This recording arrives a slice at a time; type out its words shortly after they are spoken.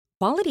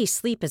Quality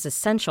sleep is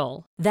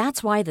essential.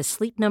 That's why the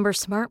Sleep Number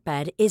Smart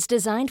Bed is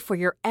designed for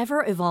your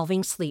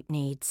ever-evolving sleep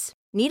needs.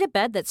 Need a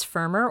bed that's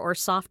firmer or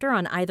softer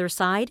on either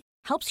side?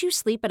 Helps you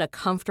sleep at a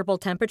comfortable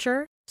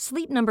temperature?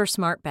 Sleep Number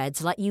Smart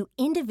Beds let you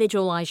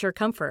individualize your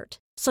comfort,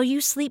 so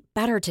you sleep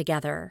better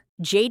together.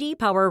 J.D.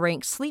 Power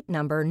ranks Sleep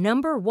Number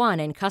number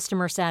 1 in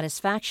customer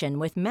satisfaction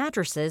with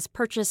mattresses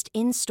purchased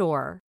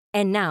in-store.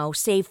 And now,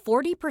 save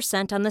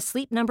 40% on the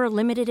Sleep Number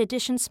Limited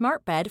Edition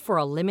Smart Bed for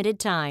a limited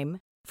time.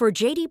 For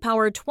J.D.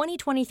 Power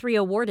 2023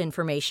 award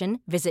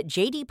information, visit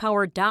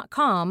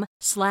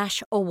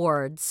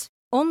jdpower.com/awards.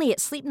 Only at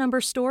Sleep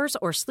Number stores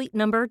or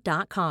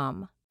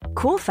sleepnumber.com.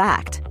 Cool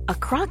fact, a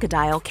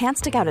crocodile can't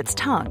stick out its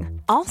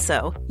tongue.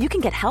 Also, you can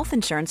get health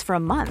insurance for a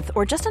month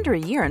or just under a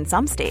year in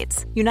some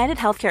states. United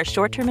Healthcare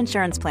short-term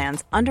insurance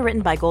plans,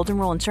 underwritten by Golden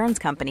Rule Insurance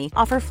Company,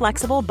 offer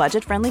flexible,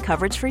 budget-friendly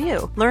coverage for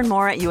you. Learn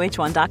more at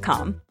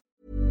uh1.com.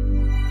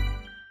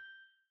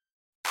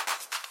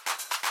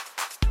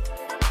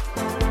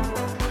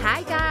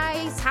 Hi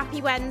guys,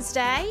 happy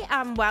Wednesday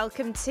and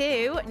welcome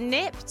to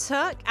Nip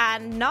Tuck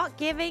and Not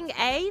Giving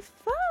a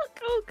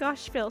Fuck. Oh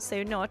gosh, I feel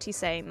so naughty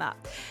saying that.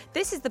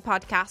 This is the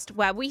podcast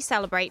where we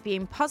celebrate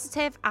being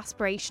positive,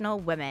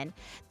 aspirational women.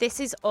 This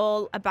is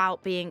all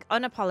about being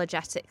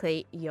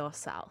unapologetically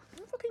yourself.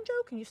 I'm fucking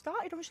joking. You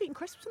started. I was eating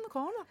crisps in the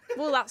corner.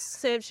 Well, that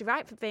serves you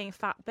right for being a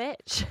fat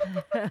bitch.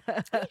 Are you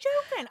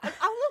joking?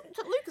 I looked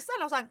at Lucas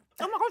then. I was like,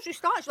 oh my God, she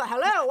started. She's like,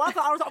 hello. I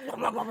thought I was like, blah,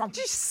 blah, blah.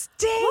 You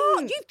stink.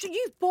 What?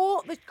 You've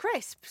bought the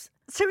crisps.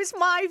 So it's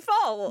my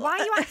fault. Why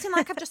are you acting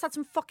like I've just had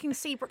some fucking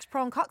Seabrooks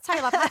prawn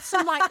cocktail? I've had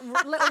some like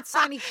little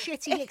tiny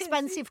shitty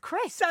expensive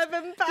crisps.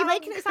 £7. You're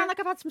making it sound like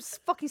I've had some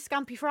fucking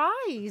scampy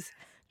fries.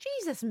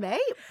 Jesus, mate.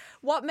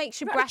 What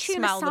makes your I've breath had a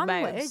tuna smell the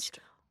sandwich. most?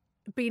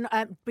 Being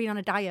on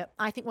a diet.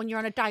 I think when you're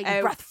on a diet,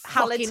 your breath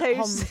fucking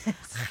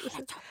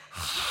halitosis.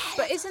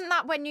 But isn't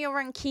that when you're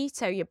on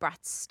keto, your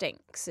breath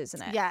stinks,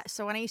 isn't it? Yeah,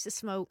 so when I used to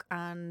smoke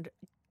and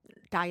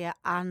diet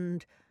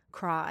and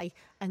cry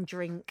and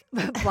drink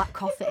black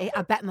coffee,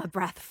 I bet my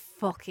breath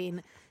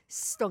fucking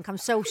stunk. I'm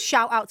so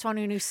shout out to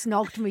anyone who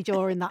snogged me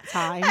during that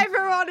time.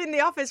 Everyone in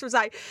the office was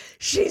like,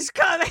 she's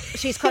coming.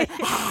 She's coming.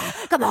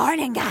 Good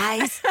morning,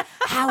 guys.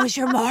 How was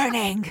your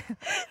morning? It's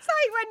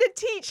like when the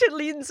teacher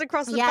leans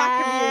across the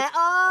back of you.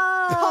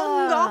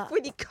 Pong off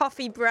with your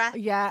coffee breath.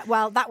 Yeah,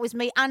 well, that was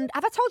me. And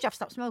have I told you I've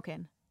stopped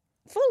smoking?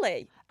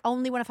 Fully?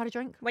 Only when I've had a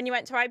drink. When you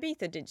went to Ibiza,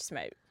 did you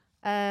smoke?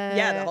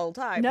 Yeah, the whole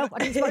time. No, I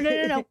didn't smoke.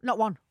 No, not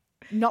one.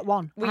 Not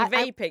one. Were you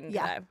vaping,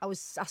 yeah, though?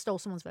 I stole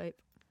someone's vape.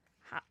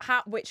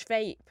 Which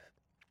vape?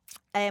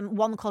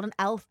 One called an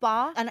Elf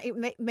bar, and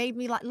it made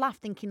me like laugh,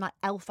 thinking like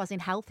elf as in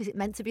health. Is it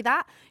meant to be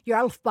that? Your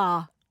Elf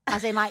bar,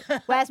 as in like,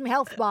 where's my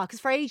health bar?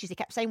 Because for ages he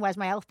kept saying, "Where's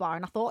my health bar?"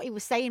 And I thought he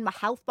was saying my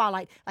health bar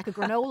like a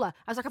granola.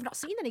 I was like, I've not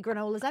seen any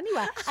granolas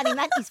anywhere, and he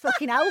meant his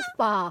fucking Elf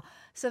bar.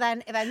 So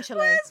then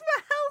eventually,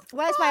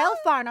 where's my health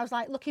bar? And I was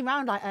like looking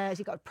around, like, has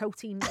he got a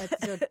protein,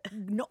 a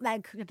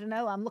nutmeg? I don't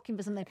know. I'm looking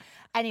for something.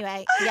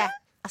 Anyway, yeah.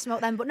 I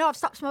smoked them, but no, I've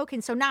stopped smoking.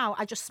 So now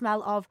I just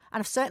smell of,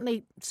 and I've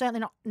certainly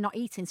not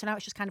eating. So now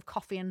it's just kind of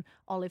coffee and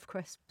olive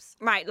crisps.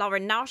 Right,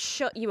 Lauren, now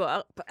shut you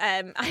up.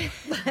 Listen,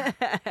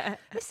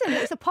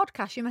 it's a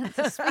podcast. You're meant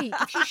to speak.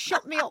 If you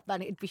shut me up,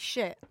 then it'd be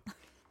shit.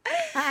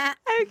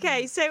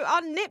 Okay, so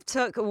on Nip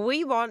Tuck,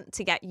 we want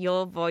to get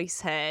your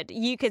voice heard.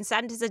 You can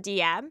send us a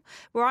DM.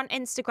 We're on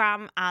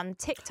Instagram and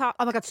TikTok.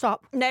 Oh my God,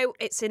 stop. No,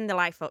 it's in the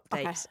life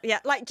update. Okay. Yeah,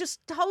 like just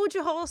hold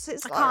your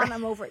horses. I can't.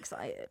 I'm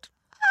overexcited.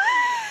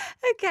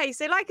 Okay,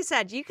 so like I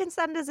said, you can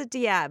send us a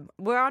DM.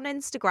 We're on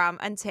Instagram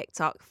and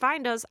TikTok.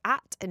 Find us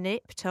at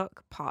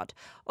NipTuckPod.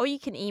 Or you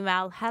can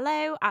email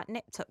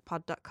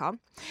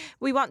hello@niptuckpod.com.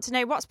 We want to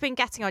know what's been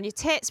getting on your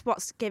tits,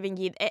 what's giving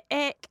you the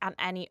ick, and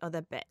any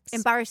other bits.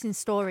 Embarrassing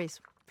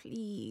stories.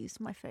 Please,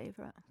 my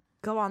favourite.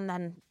 Go on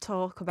then,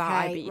 talk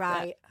about Ibiza.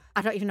 Right.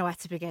 I don't even know where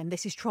to begin.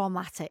 This is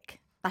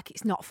traumatic. Like,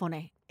 it's not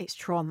funny. It's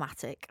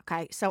traumatic.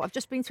 Okay, so I've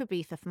just been to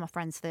Ibiza for my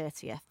friend's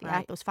 30th. Yeah,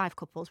 Right. There was 5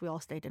 couples. We all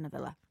stayed in a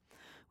villa.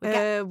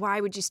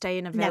 Why would you stay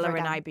in a villa Never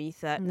in again.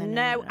 Ibiza?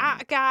 No.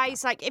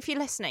 Guys, like if you're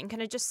listening,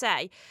 can I just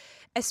say,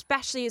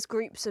 especially as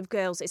groups of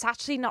girls, it's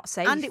actually not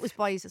safe. And it was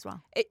boys as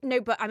well. No,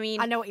 but I mean,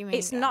 I know what you mean,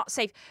 It's yeah. not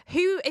safe.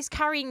 Who is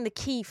carrying the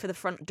key for the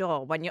front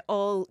door when you're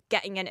all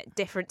getting in at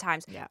different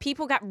times? Yeah.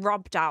 People get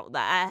robbed out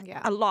there Yeah.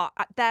 a lot.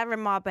 There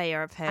in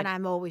Marbella, I've heard. And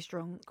I'm always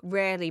drunk.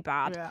 Really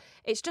bad. Yeah.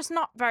 It's just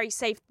not very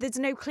safe. There's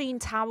no clean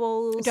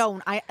towels.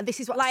 This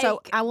is what, Like,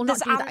 so I will not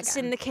there's do that ants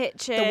again. in the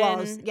kitchen. There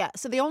was, yeah.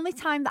 So the only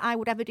time that I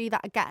would ever do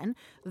that again,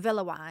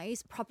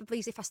 villa-wise, probably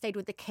is if I stayed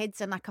with the kids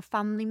and like a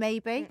family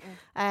maybe,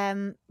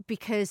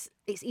 because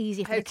it's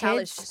easy for Hotel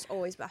the is kids. just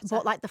always better.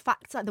 But like the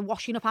fact that the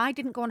washing up, I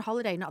didn't go on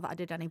holiday, not that I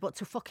did any, but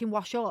to fucking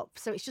wash up.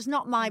 So it's just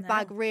not my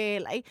bag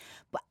really.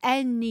 But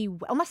anyway,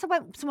 unless I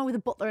went somewhere with a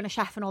butler and a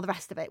chef and all the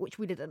rest of it, which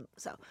we didn't.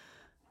 So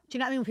Do you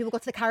know what I mean? When people go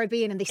to the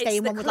Caribbean and they stay It's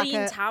in the one with clean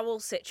like a towel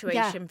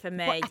situation for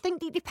me. But I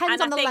think it depends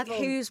and on the I think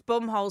level. whose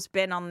bumhole's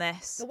been on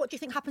this. So what do you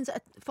think happens at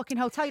a fucking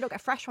hotel? You don't get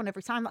a fresh one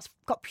every time. That's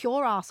got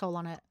pure arsehole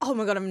on it. Oh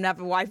my God, I'm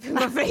never wiping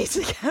my face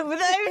again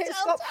with a It's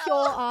hotel got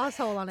towel. pure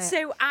arsehole on it.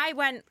 So I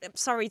went,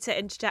 sorry to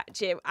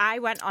interject you, I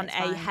went on It's a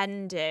fine.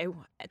 hen do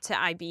to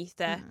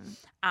Ibiza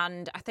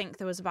and I think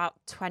there was about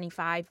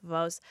 25 of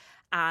us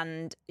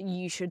and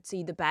you should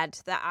see the bed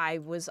that I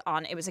was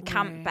on. It was a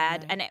camp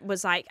bed and it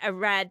was like a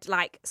red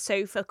like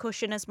sofa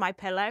cushion as my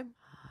pillow.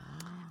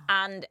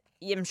 And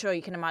I'm sure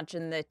you can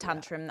imagine the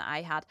tantrum that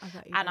I had.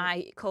 And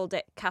I called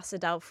it Casa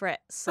del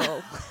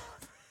Fritzl.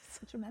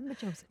 Such a member,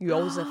 Joseph.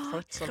 Joseph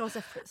Fritzl.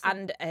 Joseph Fritzl.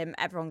 And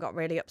everyone got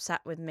really upset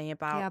with me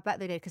about... Yeah, I bet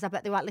they did, because I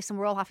bet they were like, listen,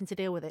 we're all having to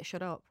deal with it,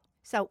 shut up.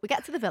 So we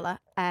get to the villa,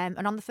 and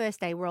on the first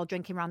day, we're all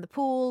drinking around the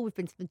pool. We've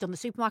done the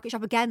supermarket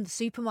shop again, the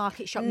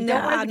supermarket shop. You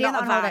don't want to be doing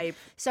not that a on holiday. vibe.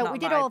 So Not we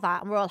a did vibe. all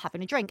that, and we're all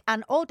having a drink.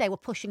 And all day, we're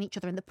pushing each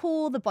other in the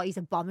pool. The boys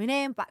are bombing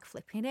in, back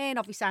flipping in.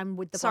 Obviously, I'm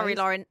with the Sorry, boys.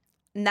 Lauren.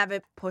 Never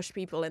push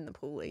people in the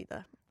pool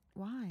either.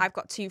 Why? I've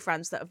got 2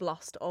 friends that have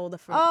lost all the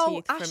front Oh,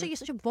 teeth. Ashley, you're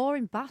such a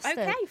boring bastard.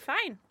 Okay,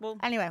 fine. Well,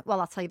 Anyway,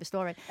 well, I'll tell you the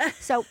story.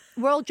 So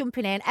we're all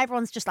jumping in.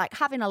 Everyone's just like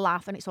having a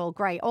laugh, and it's all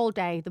great all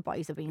day. The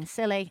boys are being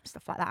silly,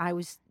 stuff like that. I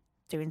was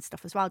doing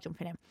stuff as well,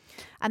 jumping in.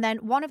 And then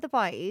one of the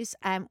boys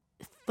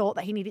thought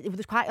that there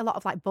was quite a lot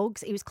of like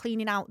bugs. He was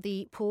cleaning out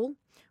the pool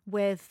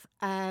with,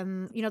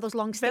 those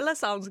long sticks. Villa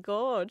sounds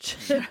gorge.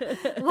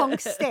 Long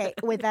stick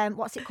with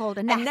what's it called?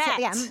 A net, at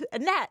the end. A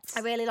net.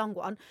 A really long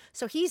one.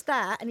 So he's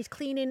there and he's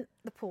cleaning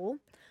the pool.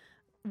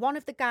 One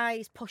of the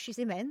guys pushes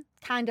him in,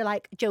 kind of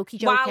like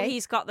jokey. While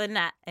he's got the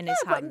net in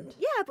his hand.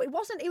 But it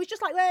wasn't. It was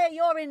just like, hey,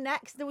 you're in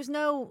next. There was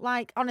no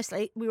like.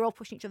 Honestly, we were all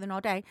pushing each other in all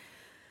day.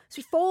 So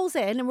he falls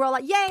in, and we're all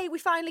like, yay, we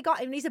finally got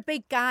him. And he's a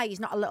big guy.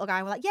 He's not a little guy.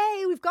 And we're like,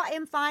 yay, we've got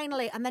him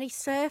finally. And then he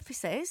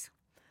surfaces,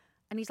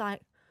 and he's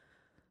like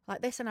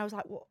this. And I was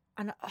like, what?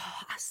 And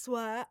I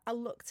swear, I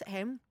looked at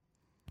him,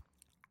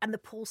 and the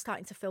pool's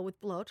starting to fill with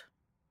blood.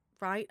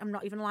 Right? I'm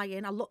not even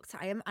lying. I looked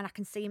at him, and I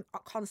can see him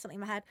constantly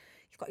in my head.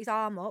 He's got his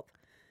arm up.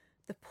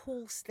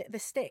 The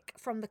stick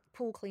from the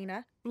pool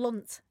cleaner,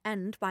 blunt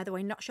end, by the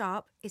way, not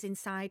sharp, is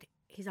inside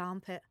his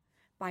armpit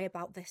by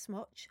about this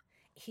much.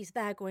 He's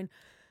there going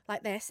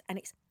like this, and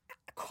it's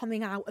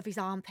coming out of his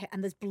armpit,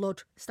 and there's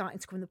blood starting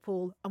to come in the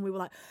pool. And we were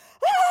like,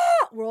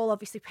 ah! We're all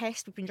obviously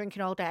pissed. We've been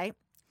drinking all day.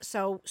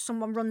 So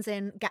someone runs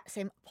in, gets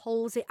him,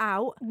 pulls it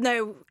out.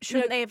 No,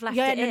 shouldn't they have left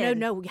it in?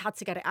 No, we had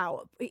to get it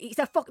out. He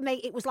said, fuck,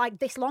 mate, it was like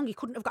this long. He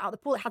couldn't have got out of the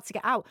pool. It had to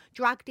get out.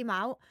 Dragged him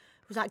out.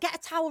 Was like, get a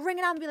towel, ring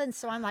an ambulance.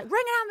 So I'm like,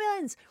 ring an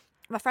ambulance.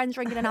 My friend's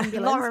ringing an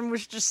ambulance. Lauren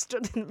was just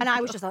stood in And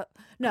I was just like,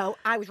 no,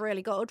 I was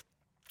really good.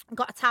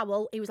 Got a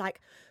towel. He was like,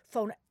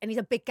 phone, and he's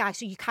a big guy,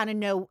 so you kind of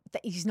know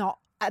that he's not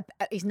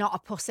a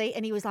pussy.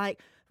 And he was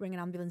like, ring an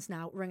ambulance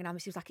now, ring an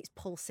ambulance. He was like, it's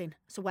pulsing.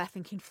 So we're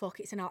thinking, fuck,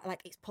 it's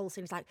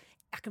pulsing. He's like,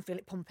 I can feel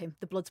it pumping.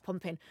 The blood's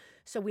pumping.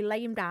 So we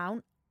lay him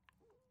down.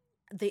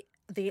 The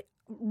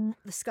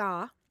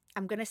scar,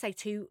 I'm gonna say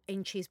 2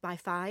 inches by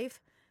 5.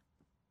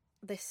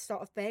 This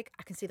sort of big.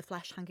 I can see the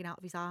flesh hanging out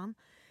of his arm.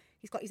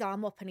 He's got his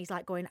arm up and he's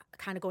like going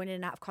in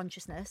and out of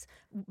consciousness.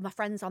 My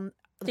friend's on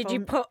the phone. Did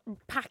you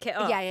pack it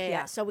up?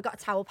 Yeah. So we got a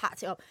towel,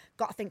 packed it up,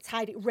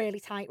 tied it really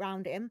tight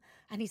round him,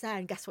 and he's there.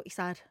 And guess what he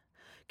said?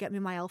 Get me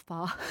my elf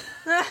bar.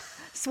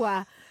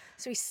 Swear.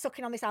 So he's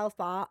sucking on this elf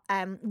bar.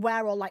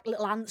 We're all like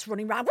little ants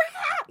running around.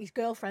 His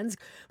girlfriend's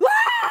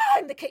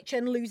in the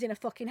kitchen losing her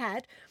fucking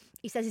head.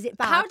 He says, "Is it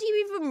bad?" How do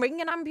you even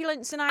ring an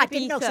ambulance in Ibiza? I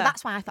didn't know, so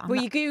that's why I thought. Were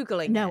you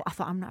Googling? No, it? I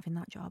thought I'm not having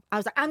that job. I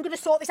was like, I'm going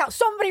to sort this out.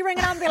 Somebody ring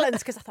an ambulance,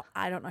 because I thought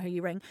I don't know who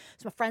you ring.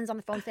 So my friend's on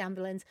the phone to the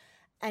ambulance.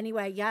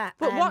 Anyway, yeah.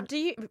 But what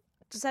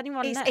does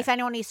anyone know? If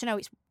anyone needs to know,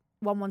 it's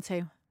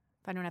 112.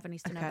 If anyone ever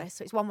needs to know this.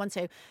 So it's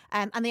 112.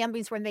 And the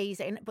ambulance were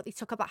amazing, but they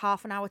took about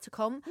half an hour to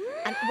come.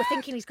 And we're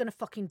thinking he's going to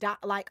fucking die.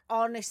 Like,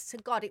 honest to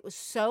God, it was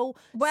so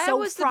Where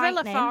was the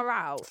villa? Far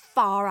out?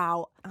 Far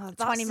out. Oh,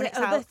 20 minutes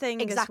the other out. thing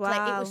exactly. as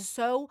well. It was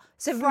so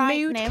It's a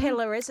frightening. mood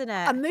killer, isn't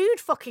it? A mood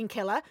fucking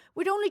killer.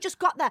 We'd only just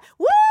got there.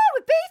 Woo!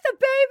 Ibiza,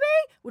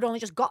 baby! We'd only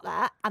just got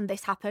there, and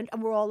this happened,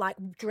 and we're all like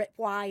drip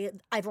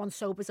wide. Everyone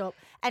sobers up.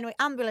 Anyway,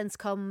 ambulance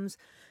comes,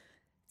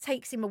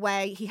 takes him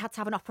away. He had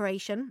to have an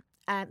operation.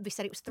 They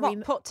said it was 3.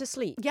 What, put to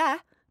sleep? Yeah.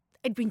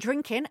 He'd been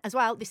drinking as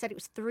well. They said it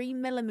was 3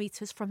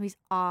 millimeters from his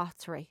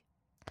artery.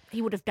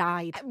 He would have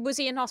died. Was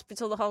he in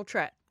hospital the whole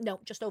trip? No,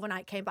 just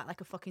overnight. Came back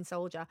like a fucking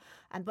soldier.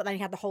 But then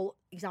he had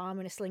his arm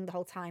in a sling the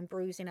whole time,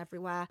 bruising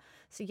everywhere.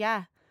 So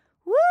yeah.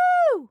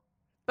 Woo!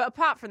 But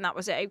apart from that,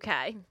 was it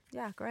okay?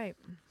 Yeah, great.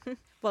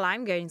 Well,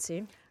 I'm going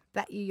to.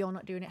 Bet you're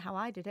not doing it how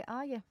I did it,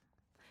 are you?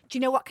 Do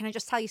you know what? Can I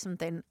just tell you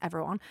something,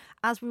 everyone?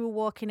 As we were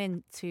walking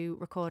into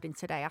recording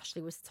today,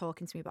 Ashley was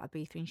talking to me about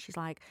Ibiza, and she's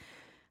like,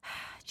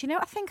 Do you know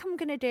what I think I'm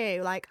going to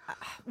do? Like,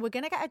 we're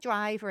going to get a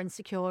driver and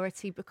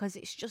security because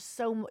it's just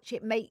so much.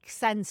 It makes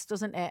sense,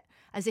 doesn't it?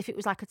 As if it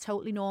was like a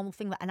totally normal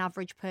thing that an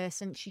average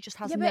person, she just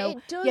has no. But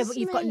it does. Yeah, but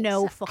you've got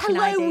no fucking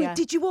Hello, idea.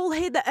 did you all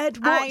hear the Ed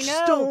I Watch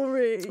know.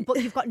 story?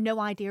 But you've got no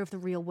idea of the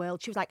real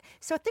world. She was like,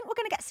 so I think we're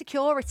going to get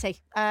security.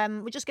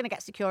 We're just going to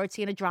get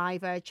security and a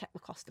driver, check the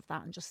cost of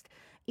that, and just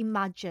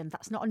imagine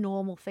that's not a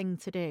normal thing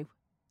to do.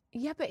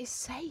 Yeah, but it's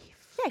safe.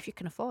 Yeah, if you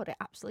can afford it,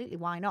 absolutely,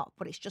 why not?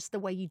 But it's just the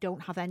way you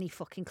don't have any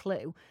fucking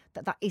clue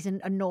that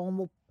isn't a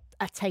normal,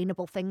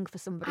 attainable thing for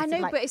somebody. I know,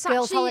 to, like, but it's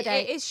girls' actually,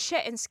 holiday. it is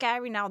shit and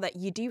scary now that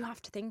you do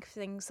have to think of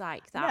things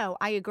like that. No,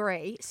 I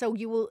agree. So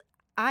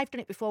I've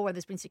done it before where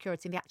there's been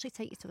security and they actually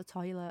take you to the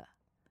toilet.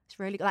 It's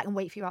really good, like, and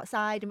wait for you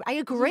outside. I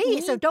agree.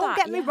 need So don't that,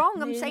 get me yeah.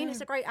 wrong. I'm Yeah, saying yeah.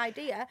 it's a great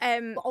idea.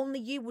 But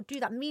only you would do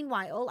that.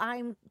 Meanwhile,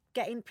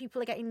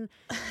 people are getting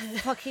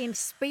fucking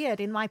speared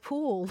in my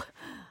pool.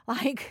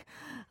 Like,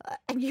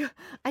 and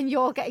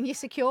you're getting your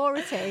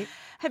security.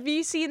 have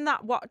you seen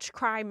that Watch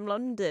Crime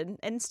London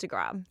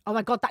Instagram? Oh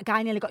my God, that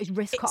guy nearly got his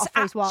wrist cut off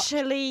for his watch.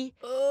 Actually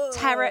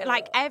terror.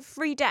 Like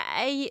every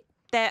day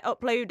they're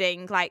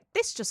uploading like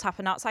this just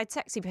happened outside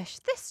Sexy Bish.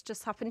 This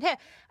just happened here,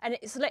 and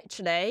it's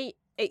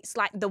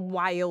like the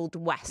Wild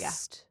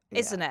West,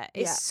 isn't it?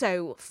 It's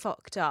so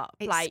fucked up.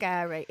 It's like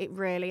scary. It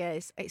really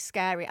is. It's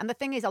scary. And the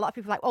thing is, a lot of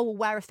people are like, oh, we'll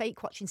wear a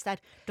fake watch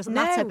instead. Doesn't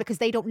matter because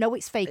they don't know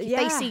it's fake. If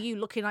they see you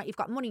looking like you've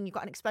got money and you've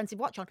got an expensive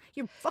watch on,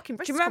 your fucking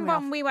wrist's do you remember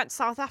coming when we went to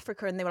South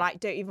Africa and they were like,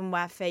 don't even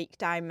wear fake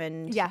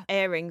diamond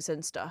earrings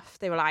and stuff?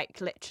 They were like,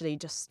 literally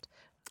just...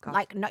 God.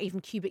 Like, not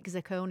even cubic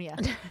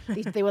zirconia.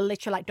 they were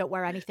literally like, don't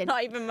wear anything.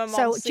 Not even my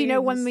So, mom's do you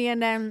know when Zooms. me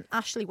and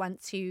Ashley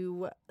went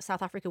to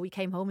South Africa, we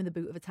came home in the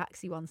boot of a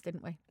taxi once,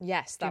 didn't we?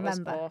 Yes, Do you that was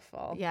remember?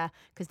 awful. Yeah,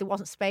 because there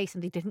wasn't space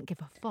and they didn't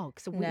give a fuck.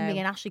 So me No. and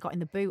Ashley got in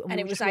the boot and we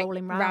it were was just like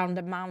rolling round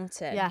a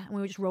mountain. Yeah, and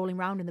we were just rolling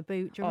round in the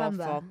boot. Do you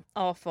remember?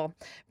 Awful.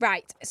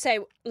 Right,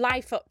 so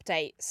life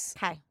updates.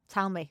 Okay,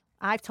 tell me.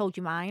 I've told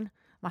you mine.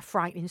 My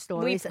frightening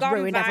stories We've that's gone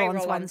ruined everyone's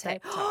viral on Wednesday.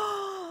 TikTok.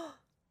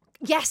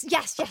 Yes.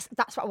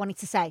 That's what I wanted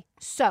to say.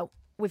 So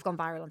we've gone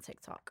viral on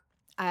TikTok.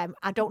 I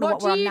don't know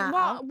what we're on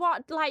now.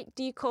 What like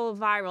do you call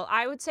viral?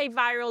 I would say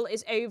viral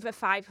is over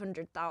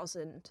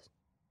 500,000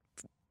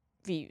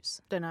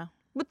 views. Don't know.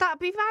 Would that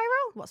be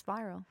viral? What's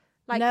viral?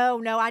 Like- No,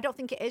 I don't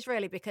think it is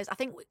really because I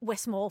think we're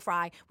small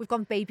fry. We've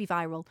gone baby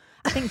viral.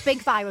 I think big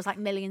viral is like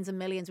millions and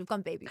millions. We've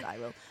gone baby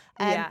viral.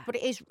 Yeah. But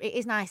it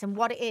is nice. And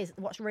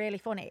what's really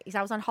funny is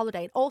I was on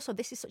holiday. And also,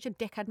 this is such a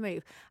dickhead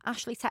move.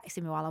 Ashley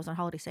texted me while I was on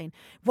holiday saying,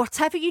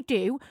 whatever you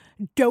do,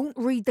 don't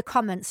read the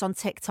comments on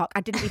TikTok.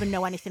 I didn't even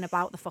know anything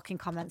about the fucking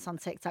comments on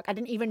TikTok. I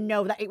didn't even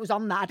know that it was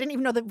on that. I didn't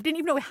even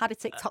know we had a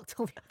TikTok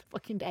till the other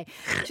fucking day.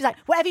 She's like,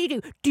 whatever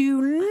you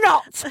do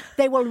not.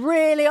 They will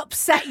really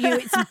upset you.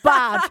 It's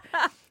bad.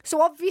 So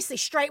obviously,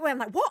 straight away, I'm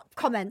like, what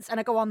comments? And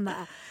I go on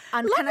there.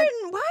 And Lauren,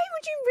 why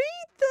would you read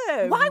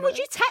them? why would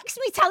you text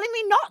me telling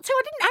me not to?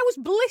 I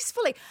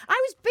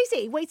was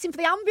busy waiting for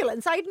the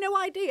ambulance. I had no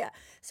idea.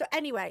 So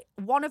anyway,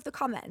 one of the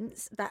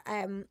comments that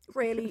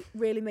really,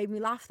 really made me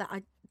laugh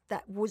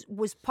that was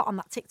put on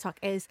that TikTok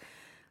is,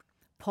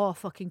 poor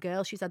fucking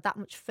girl, she's had that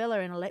much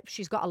filler in her lips.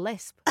 She's got a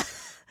lisp.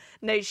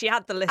 No, she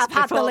had the lisp I've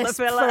had the before lisp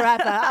filler.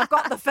 forever. I've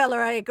got the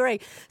filler, I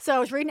agree. So I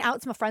was reading it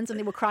out to my friends and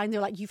they were crying. They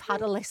were like, you've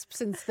had a lisp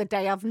since the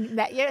day I've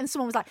met you. And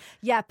someone was like,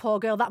 yeah, poor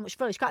girl, that much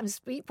filler. She can't even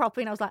speak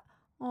properly. And I was like,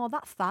 oh,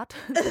 that's sad.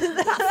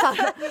 That's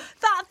sad.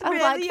 That's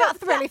really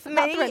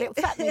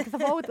upset me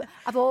because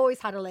I've always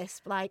had a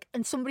lisp. Like,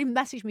 and somebody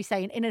messaged me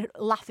saying in a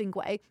laughing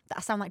way that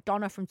I sound like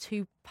Donna from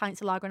 2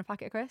 pints of lager and a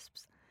packet of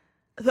crisps.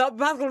 That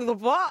battle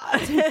of what?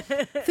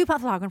 2 pints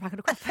of lager and a packet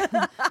of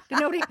crisps. Did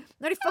nobody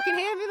fucking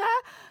hear me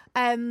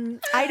there?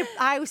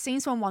 I was seeing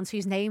someone once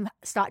whose name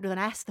started with an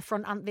S, the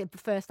front and the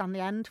first and the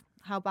end.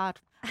 How bad?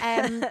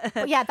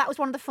 But yeah, that was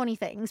one of the funny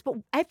things. But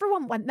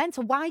everyone went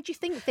mental. Why do you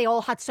think they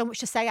all had so much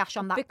to say, Ash,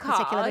 on that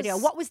particular video?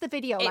 What was the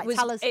video?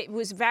 Tell us. It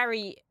was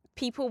very...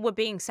 People were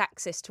being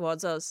sexist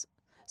towards us.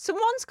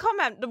 Someone's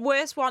comment, the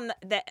worst one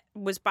that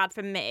was bad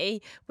for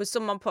me, was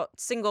someone put,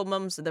 single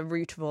mums are the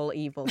root of all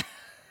evil.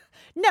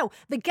 No,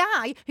 the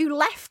guy who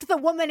left the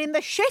woman in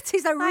the shit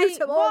is the root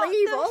of all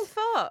evil.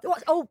 What the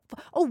fuck?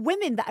 Oh,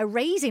 women that are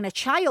raising a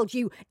child,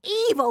 you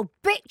evil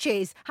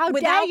bitches.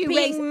 Without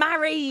being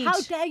married. How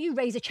dare you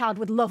raise a child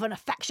with love and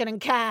affection and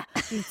care,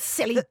 you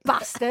silly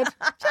bastard.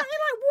 So you're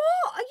like,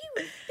 what?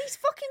 Are you, these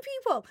fucking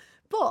people?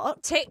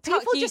 But TikTok,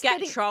 people you just get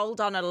didn't-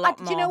 trolled on a lot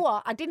more. Do you know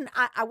what?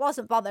 I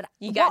wasn't bothered.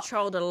 You get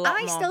trolled a lot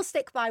I more. still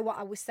stick by what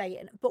I was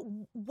saying. But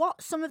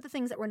what some of the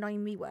things that were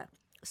annoying me were,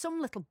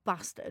 some little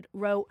bastard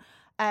wrote,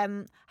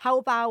 how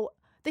about,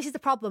 this is the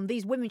problem,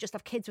 these women just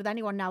have kids with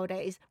anyone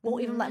nowadays,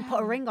 won't even let them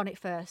put a ring on it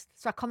first.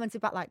 So I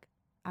commented back like,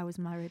 I was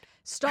married.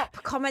 Stop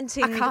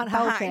commenting. I can't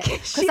help back. it.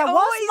 Because She I always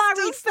was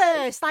married does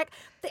first. Like,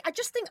 I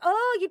just think,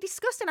 oh, you're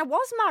disgusting. I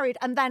was married.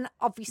 And then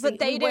obviously But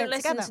they we don't weren't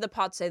listen together. to the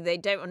pod, so they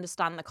don't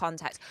understand the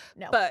context.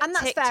 No, But and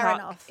that's TikTok fair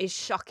enough. is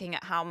shocking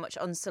at how much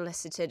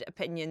unsolicited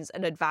opinions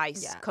and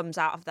advice comes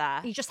out of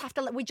there. You just have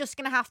to, we're just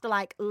going to have to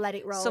like let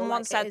it roll. Someone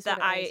like, it said is that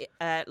what it is.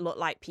 I look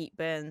like Pete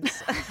Burns.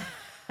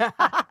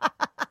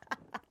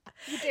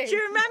 Do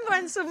you remember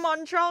when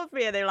someone trolled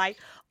me and they were like,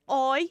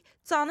 "Oi,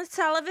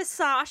 Donatella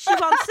Versace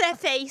wants her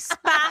face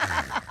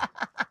back."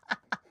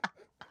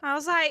 I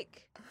was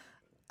like,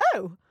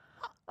 Oh,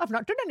 I've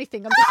not done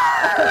anything. I'm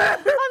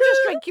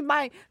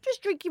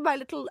just drinking my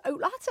little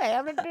oat latte. I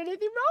haven't done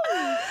anything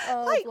wrong.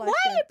 Oh, like, bless why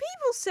you. are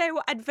people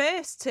so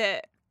adverse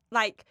to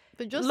like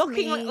They're just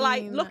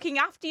looking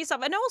after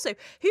yourself? And also,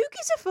 who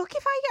gives a fuck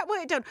if I get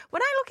work done?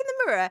 When I look in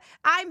the mirror,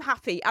 I'm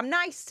happy. I'm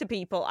nice to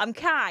people. I'm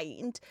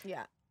kind.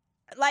 Yeah.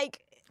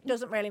 Like,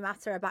 Doesn't really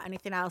matter about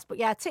anything else. But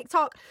yeah,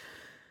 TikTok.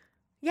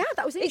 Yeah,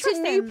 that was it's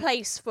interesting. a new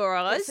place for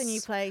us. It's a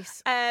new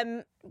place.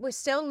 We're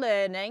still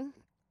learning.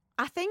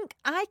 I think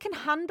I can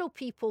handle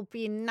people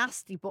being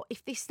nasty, but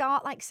if they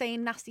start like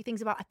saying nasty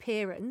things about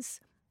appearance,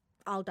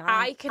 I'll die.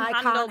 I can't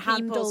handle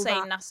people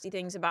saying that. nasty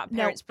things about No,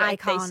 parents, but I if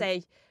they can't.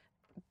 say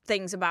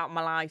things about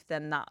my life,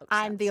 then that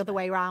I'm the upsets other me.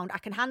 way around. I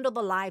can handle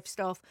the live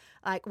stuff,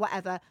 like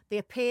whatever. The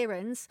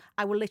appearance,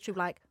 I will literally be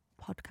like,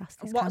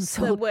 podcast is What's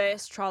the cancelled.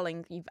 worst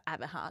trolling you've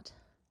ever had?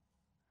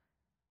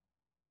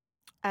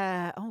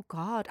 Oh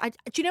God,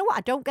 do you know what?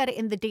 I don't get it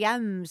in the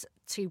DMs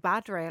too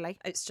bad, really.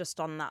 It's just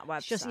on that website.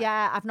 It's just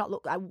I've not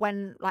looked. I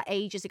went like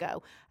ages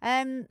ago.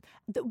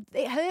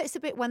 It hurts a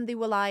bit when they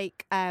were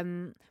like,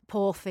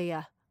 "Poor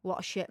Thea, what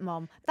a shit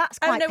mom." That's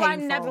Oh quite no, painful.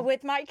 I'm never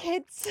with my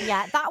kids.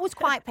 Yeah, that was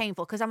quite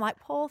painful because I'm like,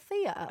 poor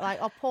Thea, like,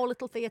 oh, poor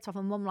little Thea to have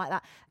a mum like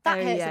that. That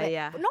Oh, hurts yeah, a bit,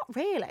 yeah. but not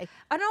really.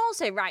 And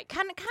also, right,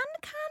 can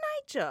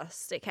I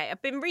just, okay,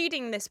 I've been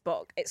reading this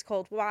book. It's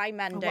called Why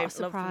Men Oh, what a Don't Love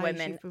surprise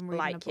Women you've been reading a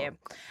Like You.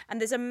 book.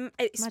 And it's Imagine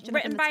written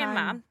having the by a time.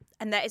 man,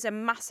 and there is a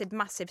massive,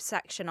 massive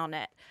section on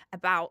it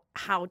about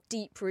how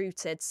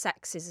deep-rooted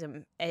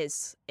sexism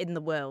is in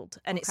the world.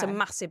 And it's a Okay.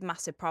 massive,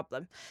 massive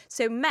problem.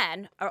 So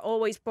men are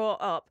always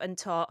brought up and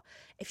taught,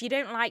 if you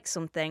don't like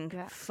something,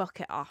 Yeah. fuck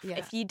it off. Yeah.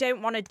 If you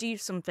don't want to do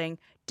something,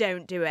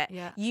 don't do it.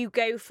 Yeah. You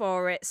go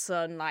for it,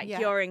 son. Like, Yeah.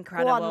 you're Go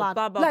incredible. on, lad.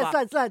 Blah, blah,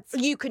 blah. Let's.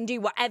 You can do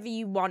whatever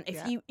you want if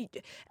Yeah.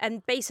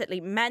 and basically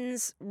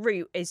men's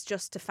route is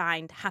just to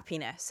find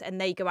happiness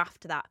and they go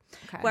after that.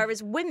 Okay.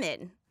 Whereas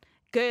women,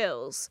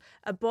 girls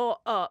are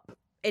brought up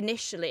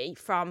initially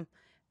from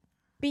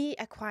be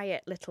a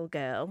quiet little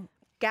girl,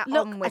 get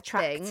Look on with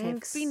attractive.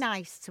 things, Be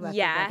nice to everybody.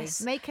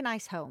 Yes. Make a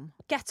nice home.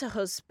 get a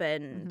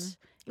husband,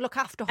 Look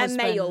after a husband.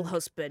 male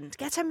husband,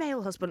 get a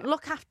male husband,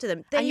 look after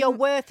them. And your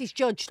worth is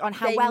judged on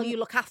how they- well you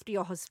look after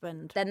your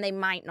husband. then they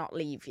might not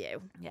leave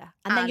you. Yeah.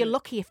 And then you're And-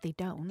 lucky if they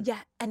don't.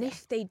 Yeah, and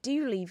if they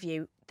do leave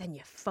you, then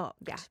you're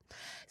fucked. Yeah.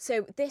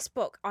 So this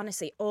book,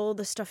 honestly, all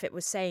the stuff it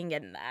was saying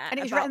in there, And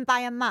it was about- written by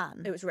a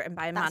man. It was written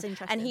by a That's man,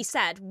 interesting. and he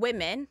said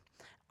women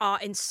are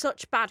in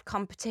such bad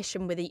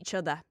competition with each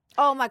other,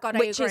 Oh my God, I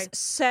which agree.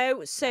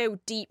 is so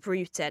deep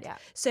rooted. Yeah.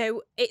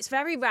 So it's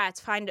very rare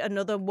to find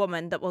another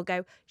woman that will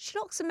go, she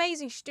looks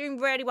amazing, she's doing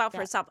really well for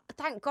herself.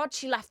 Thank God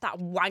she left that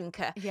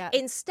wanker. Yeah.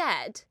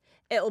 Instead,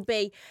 it'll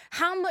be,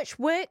 how much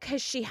work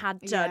has she had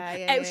done?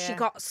 Yeah, She yeah.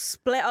 got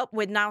split up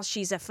with, now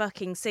she's a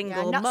fucking Yeah,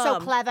 single not mum.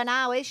 so clever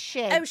now, is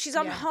she? Oh, she's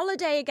on Yeah.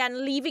 holiday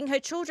again, leaving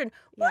her children.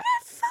 What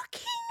a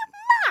fucking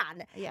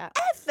man Yeah.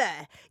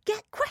 ever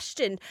get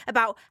questioned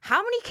about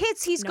how many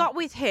kids he's got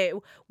with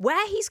who,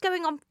 where he's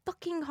going on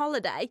fucking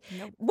holiday,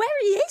 where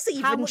he is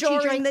even How much he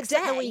during the drinks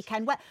at the day.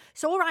 weekend. Well,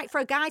 it's all right for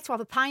a guy to have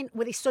a pint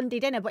with his Sunday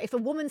dinner, but if a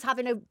woman's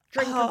having a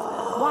drink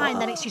of wine,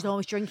 then she's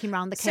always drinking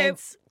around the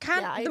kids. So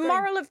Yeah, I the agree.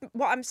 moral of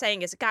what I'm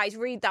saying is, guys,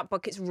 read that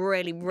book. It's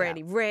really,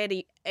 really,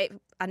 really.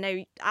 I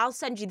know. I'll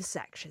send you the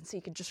section so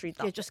you can just read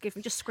that. Yeah, just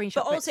screenshot.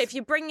 But also, bits. if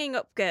you're bringing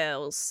up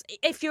girls,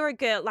 if you're a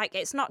girl, like,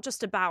 it's not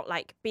just about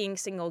like being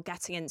single,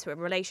 getting into a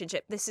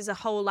relationship. This is a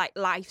whole like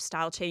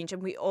lifestyle change,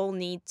 and we all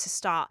need to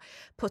start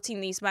putting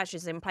these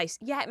measures in place.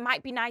 Yeah, it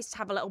might be nice to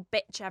have a little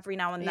bitch every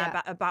now and then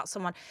Yeah. about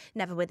someone.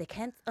 Never with a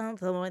kid.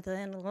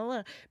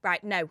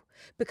 Right? No,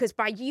 because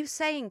by you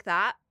saying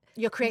that,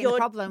 you're creating you're a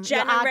problem. You're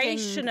adding,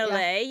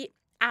 generationally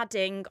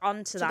adding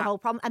onto to that. the whole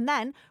problem, and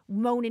then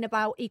moaning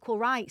about equal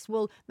rights.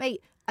 Well,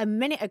 mate, a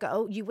minute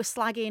ago you were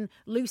slagging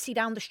Lucy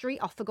down the street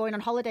off for going on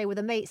holiday with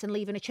her mates and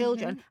leaving her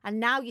children, and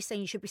now you're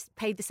saying you should be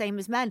paid the same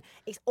as men.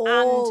 It's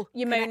all and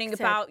you're moaning connected.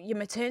 about your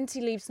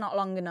maternity leave's not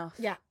long enough.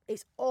 Yeah,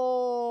 it's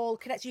all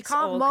connected. You It's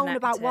can't all moan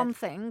about connected. one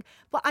thing,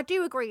 but I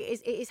do agree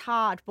it is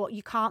hard, but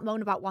you can't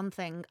moan about one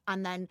thing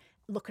and then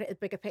look at it the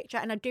bigger picture.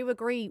 And I do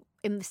agree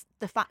in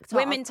the fact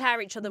Women of tear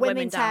each other women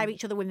women tear down.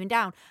 each other women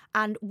down,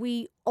 and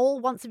we all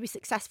want to be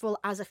successful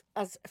as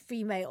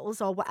females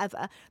or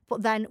whatever,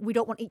 but then we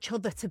don't want each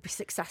other to be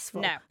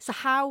successful. No. So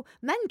how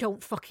men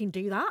don't fucking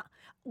do that.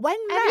 When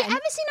Have you men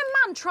ever seen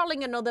a man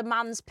trolling another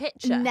man's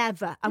picture?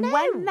 never, and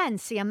when men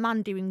see a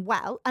man doing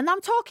well, and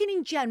I'm talking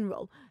in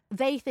general,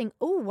 they think,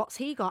 oh, what's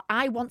he got?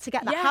 I want to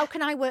get that. Yeah. How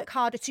can I work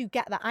harder to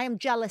get that? I am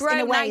jealous Bro, in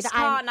a way nice that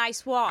car, I'm.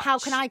 nice watch. How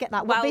can I get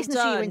that? What Well business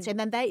are you done. into? And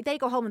then they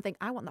go home and think,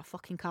 I want that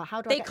fucking car.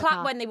 How do I They get the clap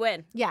car? when they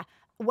win. Yeah.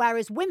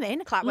 Whereas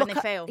women Clap when they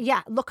fail.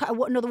 Yeah, look at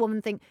another woman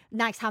and think,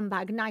 nice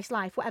handbag, nice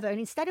life, whatever. And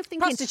instead of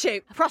thinking...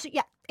 Prostitute.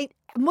 Yeah, it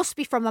must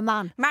be from a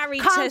man.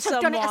 Married Can't to have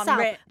someone done it herself.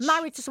 rich.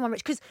 Married to someone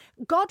rich. Because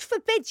God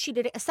forbid she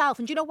did it herself.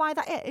 And do you know why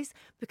that is?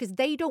 Because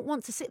they don't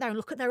want to sit there and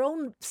look at their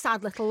own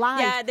sad little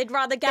life. Yeah, they'd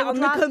rather get on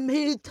the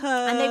computer.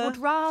 And they would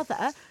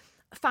rather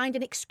find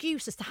an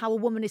excuse as to how a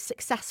woman is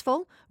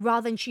successful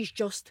rather than she's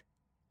just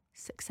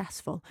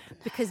successful,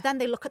 because then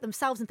they look at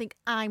themselves and think,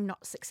 I'm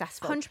not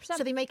successful. 100%.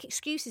 So they make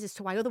excuses as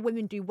to why other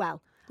women do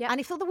well. And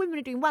if other women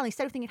are doing well,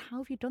 instead of thinking, how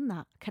have you done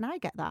that? Can I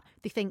get that?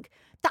 They think,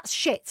 that's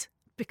shit,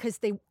 because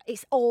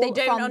it's all they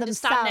don't from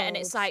understand themselves. it, and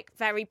it's like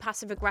very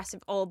passive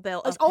aggressive, all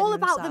built It's up all in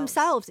about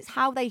themselves. It's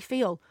how they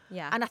feel.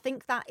 Yeah. And I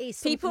think that is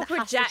something People that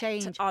has to project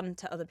change.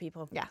 onto other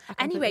people. Yeah, I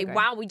completely Anyway, agree.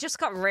 wow, we just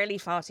got really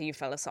far too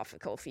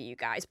philosophical for you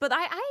guys, but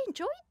I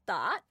enjoyed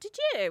that. Did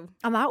you?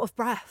 I'm out of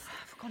breath.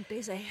 I've gone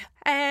dizzy.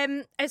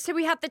 So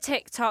we had the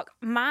TikTok.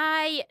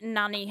 My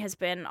nanny has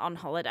been on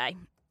holiday.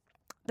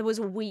 There was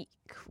a week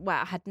where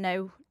I had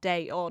no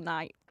day or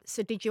night.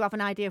 So did you have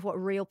an idea of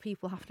what real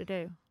people have to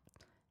do?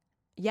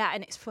 Yeah,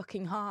 and it's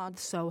fucking hard.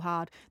 So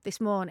hard.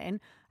 This morning,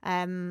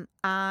 oh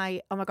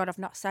my God, I've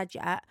not said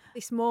yet.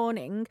 This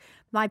morning,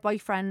 my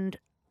boyfriend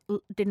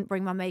didn't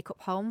bring my makeup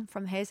home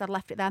from his. I'd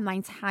left it there, my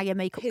entire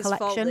makeup His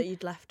collection. fault that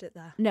you'd left it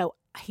there. No,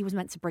 he was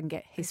meant to bring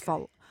it. His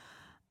fault.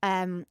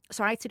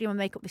 So I had to do my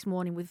makeup this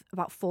morning with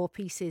about 4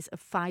 pieces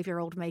of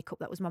 5-year-old makeup.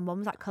 That was my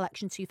mum's, that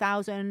collection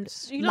 2000.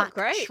 You look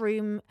great.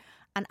 Shroom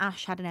and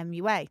Ash had an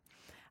MUA.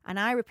 And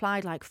I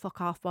replied like,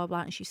 fuck off, blah, blah.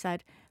 And she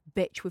said,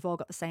 bitch, we've all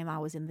got the same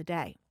hours in the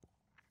day.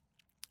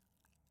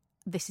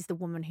 This is the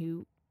woman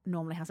who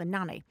normally has a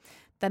nanny.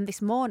 Then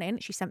this morning,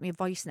 she sent me a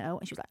voice note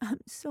and she was like, I'm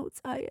so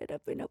tired.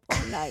 I've been up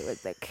all night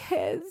with the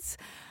kids.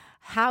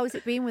 How's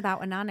it been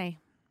without a nanny?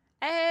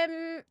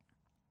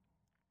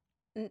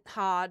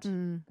 Hard.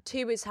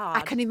 2 is hard.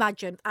 I can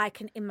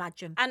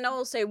imagine. And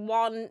also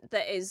one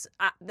that is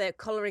at the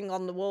colouring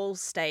on the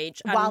walls stage,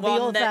 and While the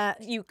one that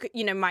other-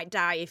 you know might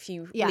die if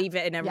you Yeah, leave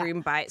it in a yeah. room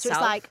by So it's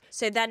itself. like-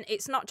 so then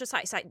it's not just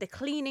like, it's like the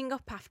cleaning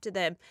up after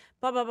them,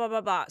 blah blah blah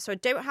blah blah. So I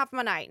don't have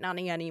my night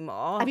nanny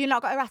anymore. Have you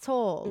not got her at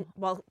all?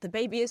 Well, the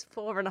baby is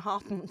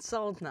 4.5 months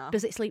old now.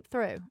 Does it sleep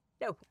through?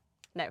 No.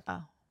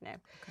 Oh. No.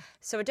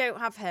 So I don't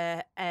have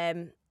her,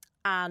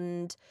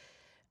 and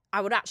I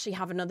would actually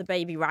have another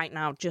baby right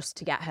now just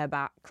to get her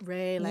back.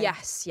 Really?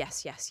 Yes.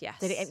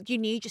 You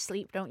need your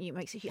sleep, don't you? It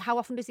makes it. How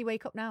often does he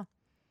wake up now?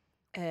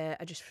 I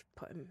just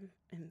put him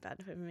in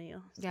bed with me.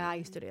 Or Yeah, I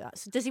used to do that.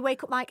 So does he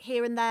wake up like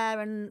here and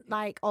there and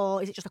like,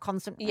 or is it just a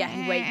constant? Yeah,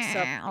 he wakes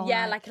up. all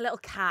Yeah, night? like a little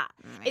cat.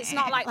 It's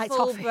not like, Like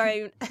full Toffee.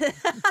 grown.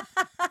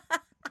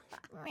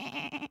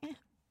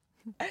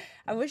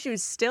 I wish he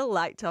was still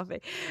like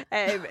Toffee.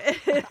 So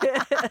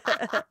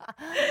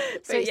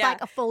it's yeah.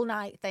 like a full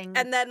night thing.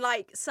 And then,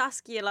 like,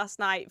 Saskia last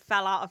night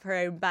fell out of her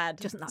own bed.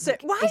 Doesn't that so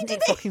make- why isn't did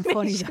it fucking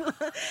funny?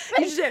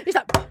 He's He's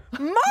like,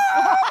 Mommy!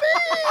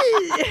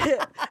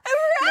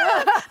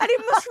 And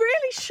it must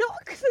really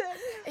shock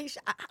them.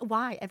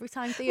 Why? Every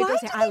time Theo Why does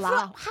do it, I they fall-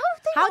 laugh. how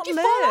have they How not do you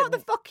fall out of the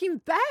learned? fucking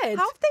bed?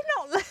 How have they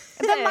not learned?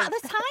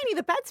 They're tiny.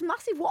 The bed's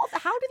massive.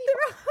 How did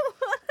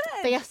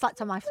he? Thea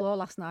slept on my floor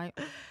last night.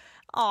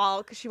 Oh,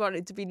 because she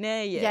wanted to be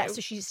near you. Yeah,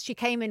 so she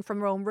came in from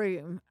her own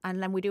room,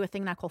 and then we do a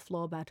thing now called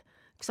floor bed.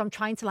 Because I'm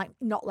trying to like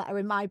not let her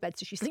in my bed,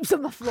 so she sleeps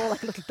on my floor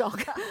like a little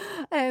dog.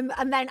 And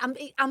then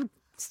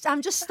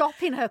I'm just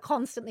stopping her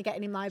constantly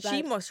getting in my bed.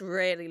 She must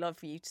really love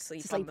for you to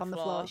sleep, on the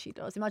floor. She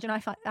does. Imagine I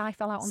fell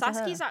out onto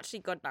Saskia's her. actually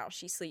good now.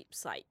 She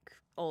sleeps like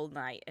all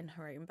night in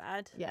her own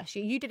bed. Yeah,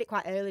 you did it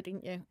quite early,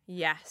 didn't you?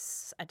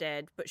 Yes, I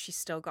did, but she's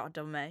still got a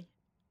dummy.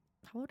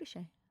 How old is she?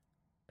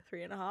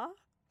 3.5.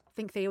 I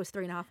think Thea was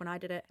 3.5 when I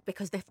did it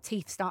because their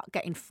teeth start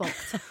getting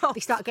fucked. Oh, They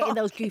start getting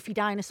those goofy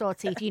dinosaur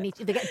teeth. They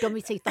get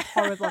dummy teeth. They're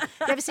horrible.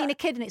 You ever seen a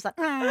kid and it's like,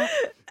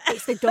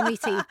 it's the dummy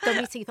teeth.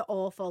 Dummy teeth are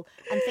awful.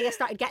 And Thea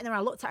started getting them and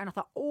I looked at her and I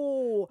thought,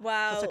 oh,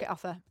 Wow. I took it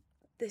off her.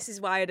 This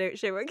is why I don't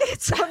show my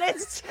kids on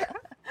Instagram.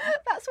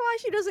 That's why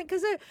she doesn't,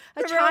 because her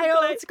Really?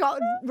 child's got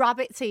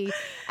rabbit teeth.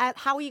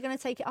 How are you going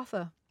to take it off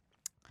her?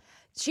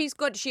 She's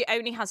good. She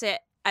only has it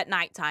at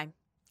night time.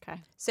 Okay.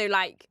 So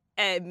like,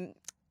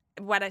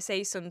 when I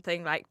say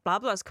something like blah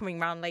blah's coming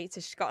round later,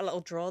 she's got a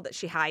little drawer that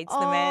she hides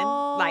them in.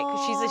 Like,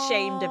 'cause she's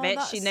ashamed of it.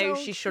 She that's knows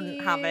so she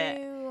shouldn't have it.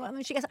 cute. And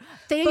then she gets.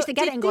 Thea used to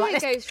get it and go like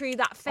Did this. go through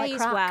that phase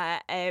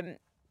crack. where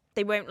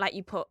they won't let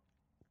you put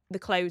the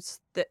clothes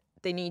that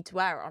they need to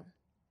wear on?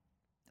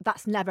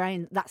 That's never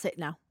in. That's it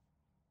now.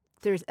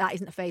 That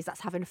isn't a phase.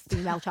 That's having a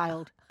female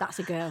child. That's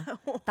a girl.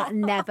 That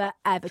never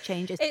ever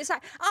changes. It's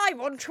like, I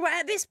want to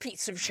wear this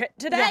piece of shit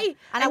today. Yeah.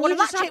 And I want you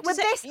to just match have it with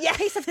say- this Yeah.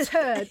 piece of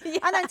turd.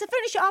 And then to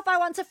finish it off, I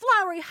want a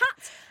flowery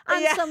hat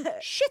and Yeah. some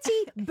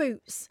shitty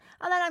boots.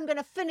 And then I'm going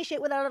to finish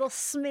it with a little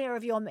smear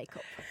of your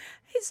makeup.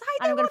 It's like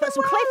And I'm going to put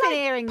some clip-in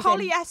earrings in.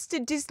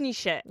 polyester Disney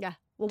shit. Yeah.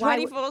 Well, why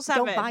 24/7.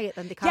 Don't buy it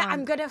then. They can't. Yeah,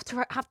 I'm going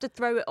to have to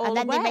throw it all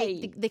and then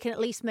away. they can at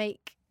least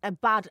make a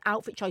bad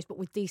outfit choice, but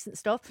with decent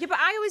stuff. Yeah, but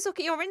I always look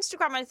at your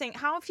Instagram and I think,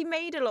 how have you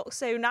made her look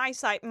so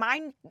nice? Like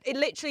mine, it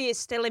literally is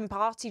still in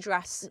party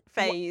dress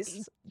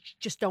phase.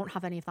 Just don't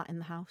have any of that in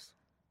the house.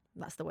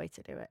 That's the way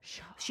to do it.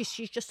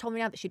 She's just told me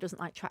now that she doesn't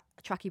like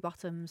tracky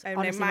bottoms. Oh,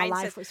 honestly, no, my mine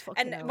life says- was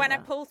fucking And when I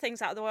over. pull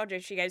things out of the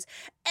wardrobe, she goes,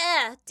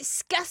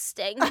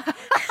 disgusting.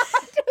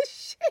 Does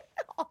she?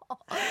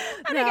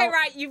 And I go,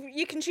 right,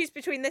 you can choose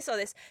between this or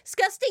this.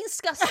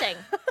 Disgusting.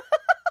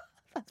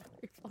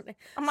 Funny.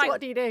 I'm So like,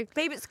 what do you do?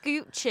 babe, it's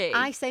Gucci.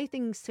 I say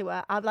things to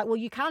her. I'm like, well,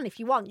 you can if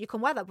you want. You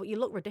can wear that, but you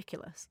look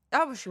ridiculous.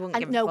 Oh, well, she wouldn't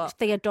And give no, a fuck.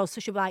 Thea does.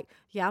 So she'll be like,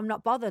 yeah, I'm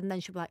not bothered. And then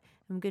she'll be like,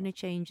 I'm going to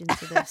change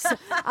into this.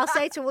 I'll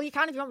say to her, well, you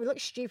can if you want. We look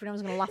stupid. I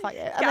was going to laugh at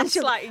you. And then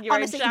she'll, Gaslighting your own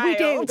honestly, we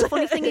do. child. The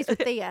funny thing is with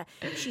Thea,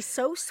 she's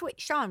so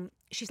switched on.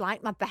 She's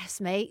like my best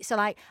mate. So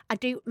like,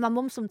 my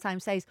mum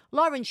sometimes says,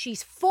 Lauren,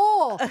 she's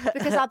 4.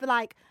 Because I'll be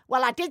like,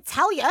 well, I did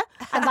tell you.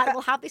 And like,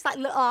 we'll have this like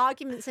little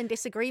arguments and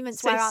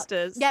disagreements.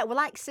 Sisters. Yeah, we're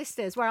like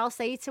sisters where I'll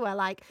say to her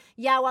like,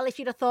 yeah, well, if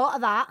you'd have thought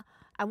of that.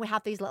 And we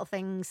have these little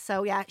things.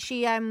 So yeah,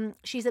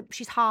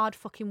 she's hard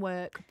fucking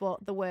work,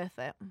 but they're worth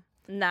it.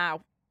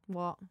 Now,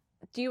 What?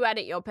 do you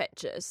edit your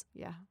pictures?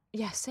 Yeah.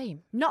 Yeah,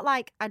 same. Not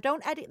like, I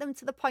don't edit them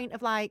to the point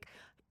of like,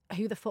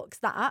 who the fuck's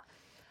that?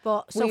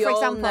 But so we for all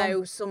example,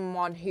 know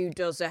someone who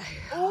does it.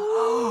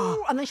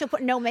 ooh, and then she'll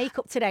put no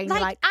makeup today, and you're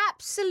Like, like,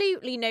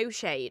 absolutely no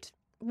shade.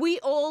 We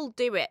all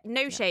do it,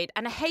 no shade.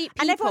 And I hate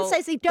people and everyone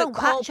says they don't,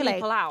 that but call actually,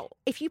 people out.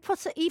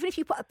 even if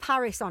you put a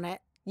Paris on it,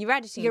 You're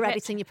editing you're your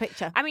editing your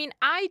picture. I mean,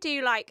 I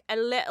do like a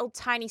little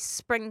tiny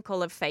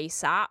sprinkle of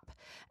face app.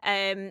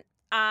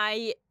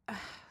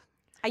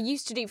 I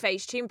used to do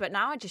Facetune, but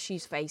now I just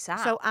use Face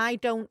app. So I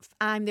don't.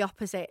 I'm the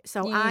opposite.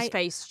 So you I use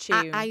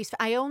Facetune.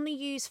 I only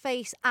use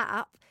Face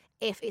app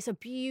if it's a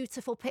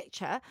beautiful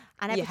picture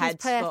and Your everything's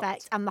head's perfect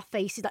fucked. and my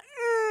face is like.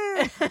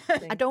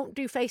 I don't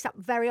do Face app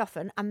very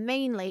often. I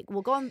mainly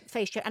will go on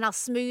Facetune and I'll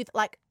smooth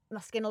like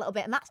my skin a little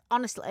bit, and that's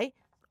honestly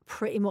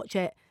pretty much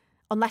it.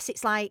 Unless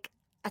it's like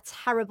a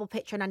terrible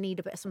picture and I need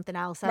a bit of something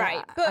else.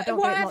 Right, I but don't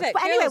whatever. do it much.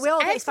 But anyway, girls, we all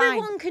do it, it's fine.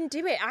 everyone can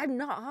do it. I'm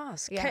not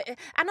asked. Yeah.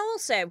 And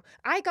also,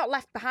 I got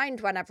left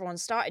behind when everyone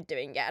started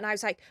doing it, and I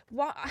was like,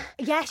 "What?"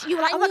 Yes, you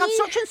were like, I oh my God, need-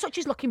 such and such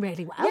is looking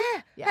really well.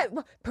 Yeah.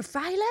 What,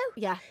 Profilo?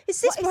 Yeah. Is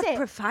this What what is it?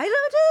 Profilo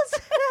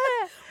does?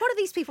 What are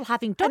these people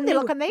having done? A They new-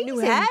 look amazing. New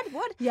head?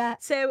 What? Yeah.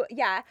 So,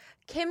 yeah,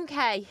 Kim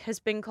K has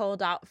been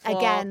called out for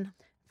Again.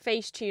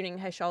 face tuning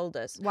her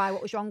shoulders. Why?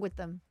 What was wrong with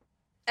them?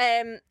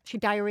 She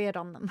diarrheaed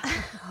on them.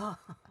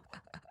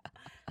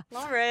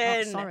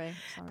 Lauren. Oh, sorry.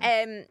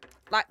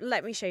 Like,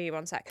 let me show you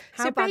one sec.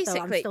 How so bad, though? I'm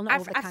basically, still not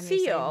over I Kanye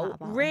saying that feel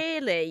about her.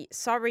 really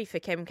sorry for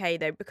Kim K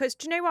though, because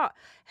do you know what?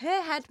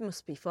 Her head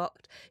must be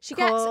fucked. She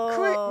gets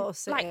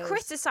Course it is.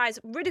 criticised,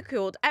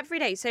 ridiculed every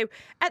day. So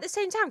at the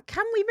same time,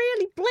 can we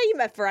really blame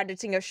her for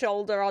editing her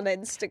shoulder on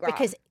Instagram?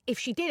 Because if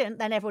she didn't,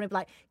 then everyone would be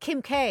like,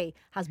 Kim K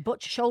has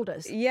butch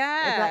shoulders. It'd be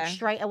yeah, like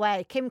straight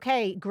away, Kim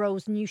K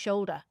grows new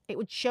shoulder. It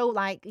would show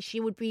like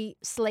she would be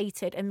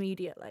slated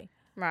immediately.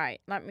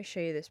 right. Let me show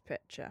you this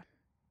picture.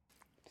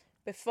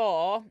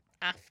 Before,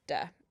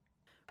 after.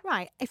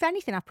 Right. If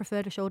anything, I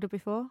preferred her shoulder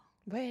before.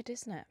 Weird,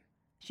 isn't it?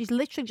 She's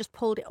literally just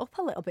pulled it up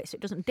a little bit so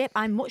it doesn't dip.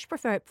 I much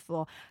prefer it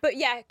before. But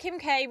yeah, Kim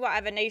K,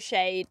 whatever, no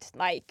shade.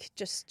 Like,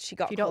 just she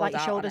got. If you don't like your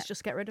called out on shoulders, it.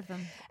 just get rid of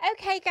them.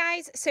 Okay,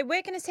 guys, so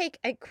we're going to take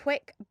a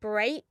quick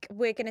break.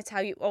 We're going to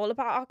tell you all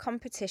about our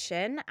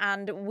competition,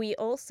 and we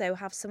also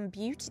have some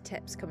beauty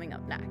tips coming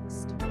up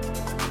next.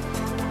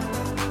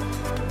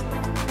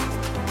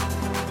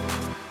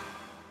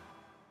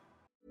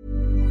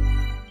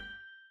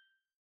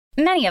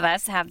 Many of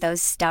us have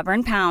those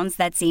stubborn pounds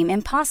that seem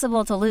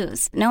impossible to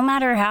lose, no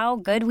matter how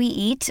good we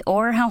eat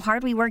or how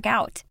hard we work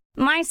out.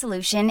 My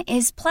solution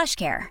is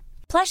PlushCare.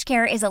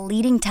 PlushCare is a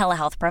leading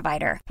telehealth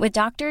provider with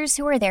doctors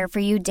who are there for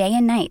you day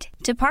and night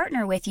to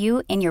partner with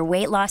you in your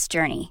weight loss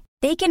journey.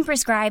 They can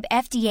prescribe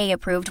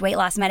FDA-approved weight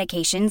loss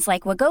medications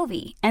like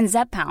Wegovy and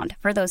Zepbound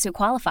for those who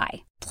qualify.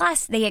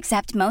 Plus, they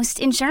accept most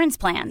insurance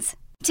plans.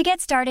 To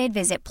get started,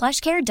 visit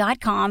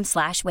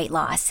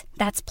plushcare.com/weightloss.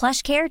 That's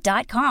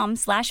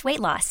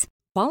plushcare.com/weightloss.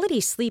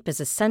 Quality sleep is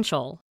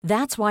essential.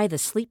 That's why the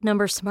Sleep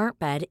Number Smart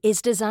Bed is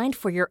designed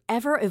for your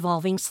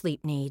ever-evolving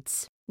sleep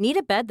needs. Need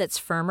a bed that's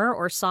firmer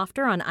or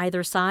softer on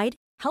either side?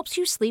 Helps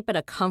you sleep at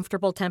a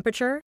comfortable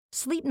temperature?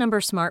 Sleep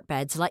Number Smart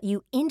Beds let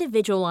you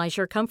individualize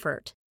your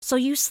comfort, so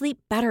you sleep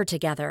better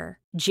together.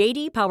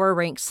 JD Power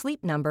ranks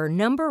Sleep Number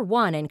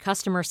 #1 in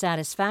customer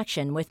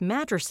satisfaction with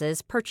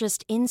mattresses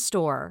purchased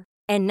in-store.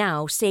 And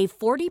now, save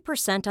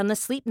 40% on the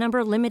Sleep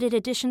Number Limited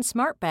Edition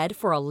Smart Bed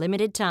for a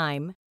limited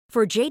time.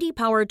 For JD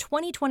Power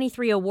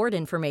 2023 award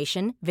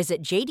information,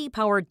 visit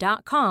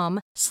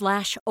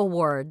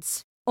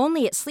jdpower.com/awards.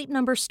 Only at Sleep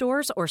Number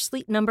stores or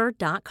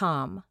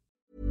sleepnumber.com.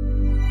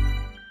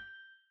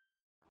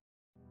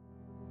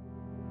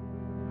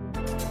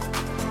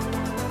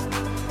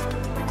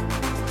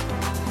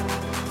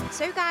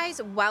 So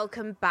guys,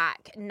 welcome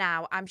back.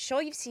 Now, I'm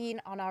sure you've seen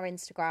on our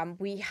Instagram,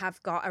 we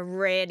have got a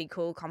really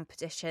cool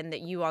competition that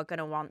you are going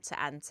to want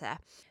to enter.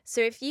 So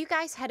if you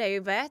guys head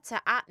over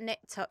to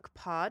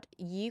 @NipTuckPod,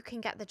 you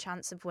can get the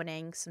chance of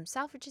winning some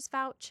Selfridges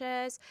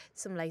vouchers,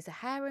 some laser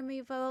hair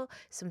removal,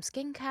 some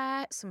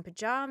skincare, some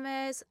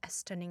pajamas, a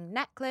stunning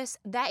necklace.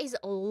 There is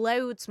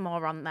loads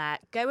more on there.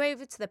 Go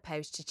over to the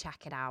post to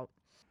check it out.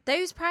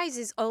 Those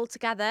prizes all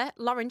together,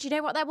 Lauren, do you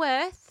know what they're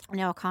worth?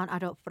 No, I can't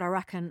add up, but I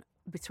reckon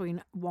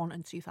between £1,000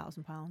 and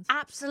 £2,000.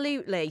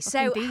 Absolutely.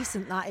 So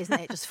decent, that, isn't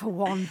it? Just for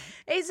one.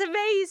 It's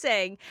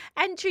amazing.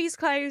 Entries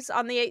close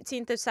on the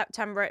 18th of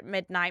September at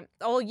midnight.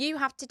 All you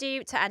have to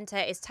do to enter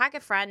is tag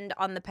a friend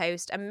on the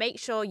post and make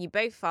sure you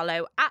both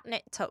follow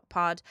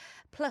 @NipTuckPod,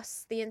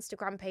 plus the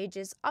Instagram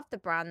pages of the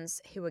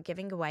brands who are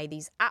giving away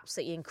these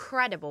absolutely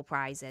incredible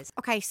prizes.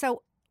 Okay,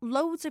 so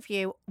loads of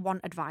you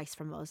want advice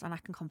from us, and I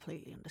can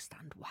completely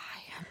understand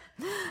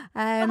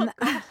why.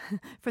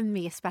 From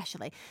me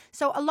especially.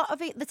 So a lot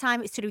of it, the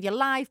time, it's to do with your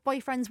life,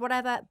 boyfriends,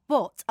 whatever,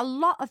 but a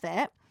lot of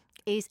it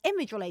is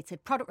image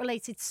related, product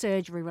related,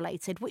 surgery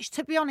related, which,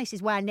 to be honest,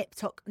 is where Nip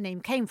Tuck name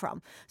came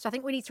from. So I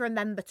think we need to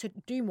remember to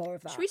do more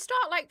of that. Should we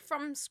start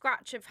from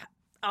scratch of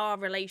our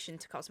relation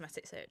to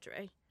cosmetic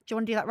surgery? Do you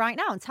want to do that right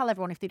now and tell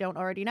everyone if they don't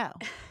already know?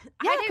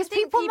 Yeah, because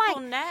people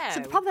know. So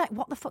they're probably like,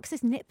 what the fuck's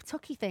this Nip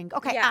Tucky thing?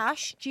 Okay, Yeah.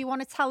 Ash, do you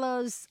want to tell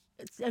us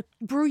a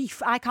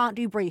brief? I can't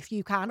do brief,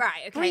 you can.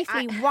 Right, okay.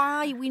 Briefly,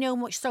 why we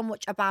know so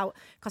much about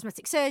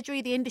cosmetic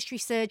surgery, the industry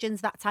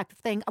surgeons, that type of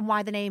thing, and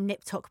why the name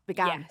Nip Tuck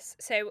began. Yes.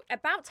 So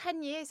about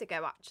 10 years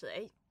ago,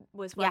 actually,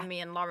 was when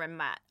me and Lauren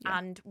met,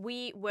 and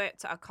we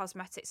worked at a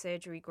cosmetic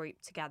surgery group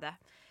together.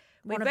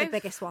 One of the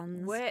biggest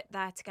ones. We worked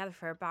there together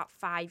for about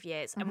 5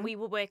 years, and we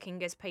were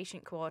working as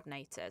patient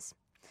coordinators.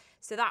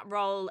 So that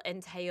role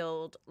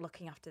entailed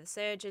looking after the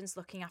surgeons,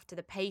 looking after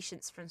the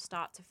patients from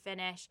start to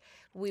finish.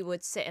 We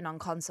would sit in on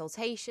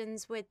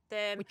consultations with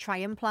them. We'd try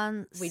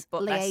implants. We'd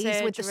book liaise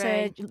their with the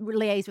surgery.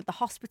 liaise with the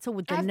hospital,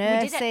 with the We did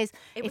nurses.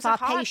 it was if a our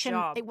hard patient,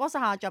 job. It was a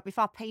hard job. If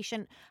our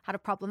patient had a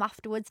problem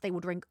afterwards, they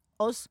would ring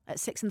us at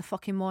 6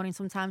 a.m.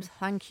 sometimes.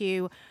 Thank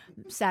you,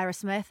 Sarah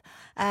Smith.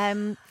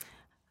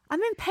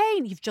 I'm in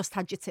pain. You've just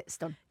had your tits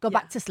done. Go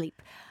back to sleep.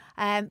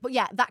 But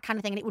yeah, that kind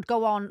of thing. And it would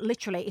go on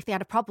literally, if they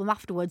had a problem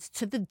afterwards,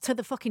 to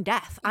the fucking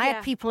death. I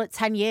had people at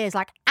 10 years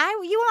like, you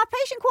were my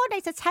patient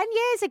coordinator 10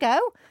 years ago.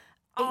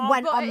 It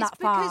went on that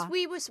far. Because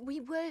we were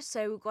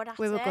so good at it.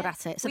 We were good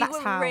at it. So we that's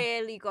were how.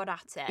 really good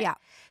at it. Yeah.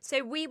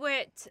 So we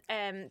worked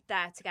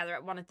there together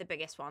at one of the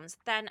biggest ones.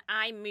 Then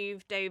I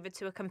moved over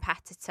to a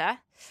competitor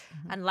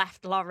and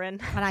left Lauren.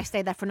 And I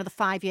stayed there for another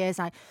 5 years.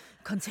 I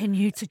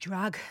continued to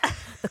drag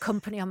the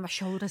company on my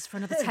shoulders for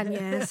another 10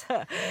 years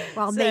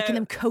while making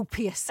them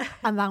copious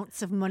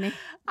amounts of money.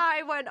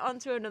 I went on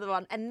to another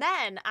one. And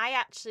then I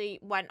actually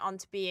went on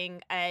to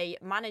being a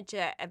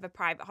manager of a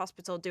private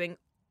hospital doing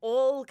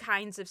all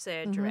kinds of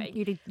surgery.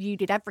 You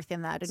did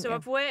everything there, didn't you? So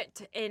I've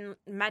worked in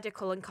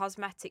medical and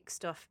cosmetic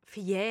stuff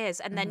for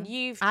years, and then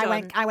you've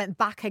done... I went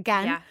back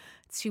again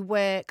to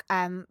work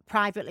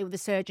privately with a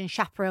surgeon,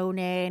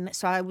 chaperoning.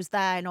 So I was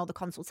there in all the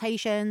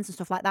consultations and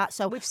stuff like that.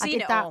 So We've seen I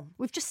did it that. all.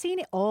 We've just seen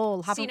it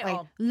all, haven't Seen it we?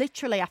 all.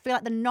 Literally, I feel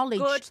like the knowledge.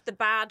 Good, the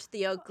bad,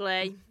 the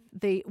ugly.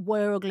 The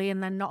were ugly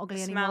and then not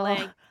ugly anymore.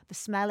 Smelly. The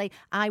smelly.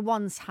 I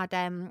once had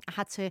I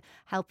had to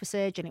help a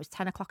surgeon. It was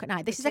 10 o'clock at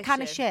night. This is the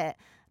kind of shit.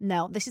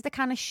 No, this is the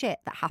kind of shit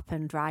that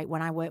happened, right?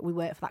 When we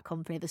worked for that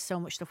company. There's so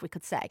much stuff we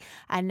could say.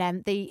 And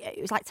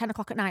it was like 10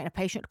 o'clock at night and a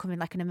patient had come in,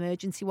 like an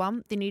emergency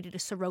one. They needed a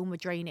seroma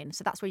draining.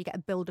 So that's where you get a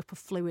build-up of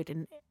fluid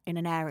in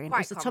an area. And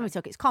Quite it was the tummy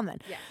tuck. It's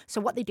common. Yeah.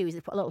 So what they do is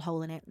they put a little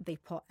hole in it. They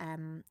put what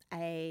am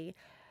I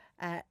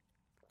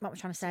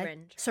trying to say?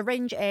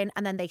 Syringe in,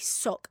 and then they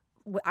suck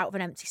out of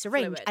an empty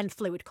syringe and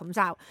fluid comes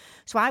out.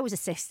 So I was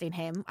assisting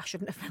him. I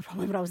shouldn't have been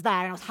probably, but I was there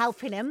and I was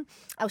helping him.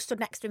 I was stood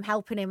next to him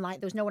helping him,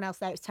 like there was no one else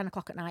there. It was 10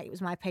 o'clock at night. It was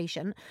my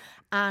patient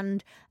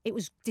and it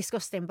was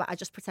disgusting, but I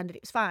just pretended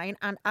it was fine.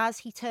 And as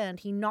he turned,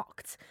 he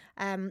knocked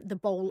the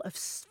bowl of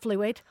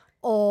fluid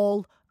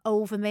all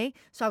over me.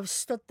 So I was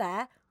stood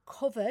there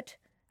covered.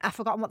 I've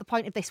forgotten what the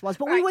point of this was,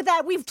 but we were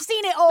there. We've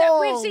seen it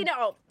all. We've seen it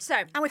all.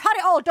 And we've had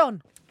it all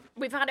done.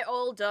 We've had it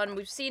all done.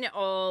 We've seen it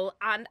all.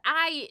 And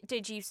I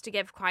did used to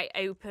give quite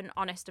open,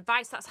 honest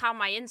advice. That's how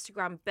my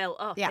Instagram built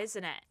up,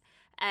 isn't it?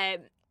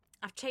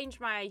 I've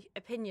changed my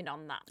opinion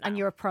on that now. And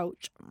your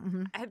approach.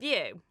 Mm-hmm. Have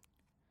you?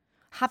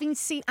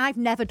 I've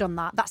never done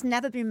that. That's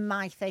never been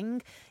my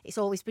thing. It's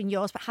always been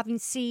yours. But having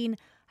seen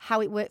how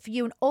it worked for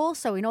you, and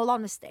also, in all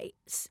honesty,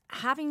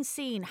 having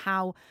seen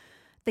how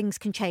things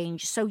can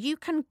change. So you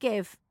can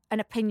give an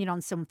opinion on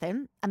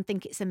something and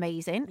think it's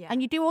amazing, and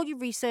you do all your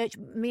research,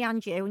 me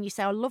and you, and you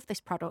say, I love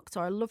this product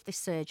or I love this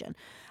surgeon,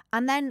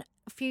 and then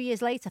a few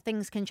years later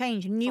things can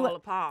change. Fall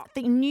apart.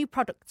 New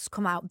products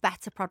come out,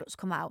 better products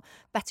come out,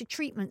 better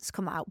treatments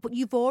come out, but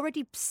you've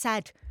already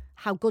said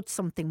how good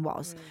something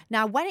was.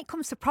 Now, when it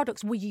comes to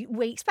products, we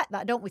expect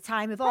that, don't we?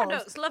 Time evolves.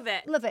 Products, love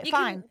it.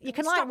 Fine. You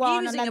can like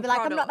one and then be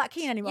like, I'm not that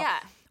keen anymore. Yeah.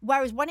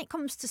 Whereas when it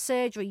comes to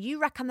surgery,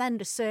 you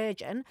recommend a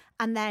surgeon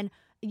and then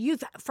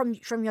you've from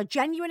your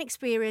genuine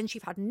experience,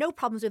 you've had no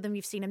problems with them,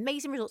 you've seen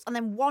amazing results, and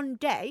then one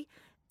day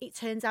it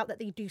turns out that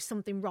they do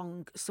something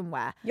wrong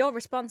somewhere. You're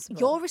responsible.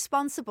 You're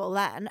responsible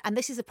then, and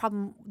this is a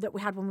problem that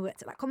we had when we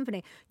worked at that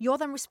company. You're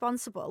then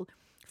responsible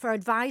for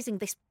advising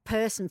this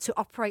person to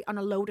operate on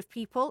a load of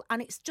people,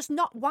 and it's just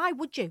not. Why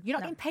would you? You're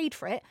not getting paid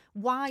for it.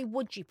 Why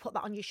would you put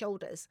that on your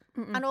shoulders?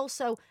 And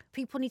also,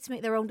 people need to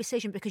make their own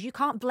decision because you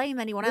can't blame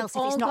anyone else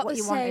if it's not what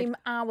you wanted. Same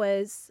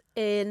hours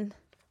in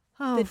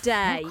the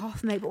day. Fuck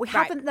off, mate. But we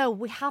haven't, though.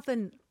 We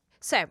haven't.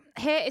 So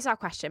here is our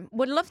question.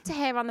 Would love to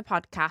hear on the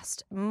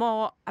podcast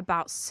more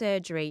about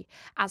surgery,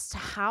 as to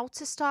how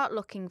to start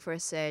looking for a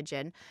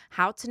surgeon,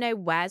 how to know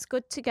where's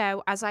good to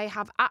go, as I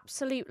have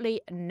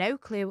absolutely no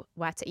clue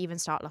where to even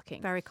start looking.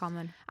 Very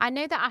common. I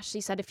know that Ashley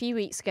said a few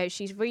weeks ago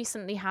she's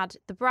recently had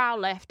the brow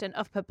lift and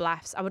upper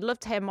blephs. I would love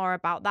to hear more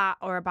about that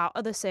or about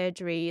other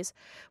surgeries.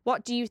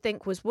 What do you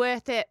think was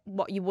worth it?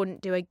 What you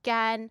wouldn't do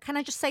again? Can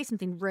I just say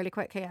something really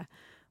quick here?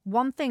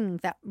 One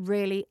thing that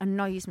really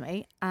annoys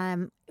me,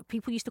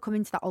 people used to come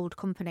into that old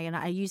company, and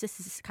I use this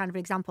as kind of an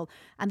example,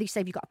 and they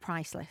say, have you got a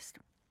price list?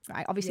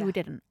 Right? Obviously, we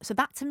didn't. So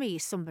that, to me,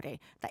 is somebody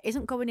that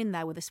isn't going in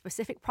there with a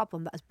specific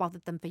problem that has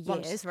bothered them for years.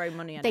 Want to throw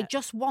money at They it.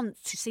 just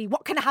want to see,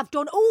 what can I have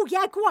done? Oh,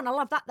 yeah, go on, I'll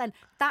have that then.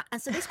 That.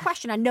 And so this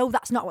question, I know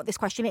that's not what this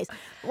question is.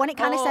 But when it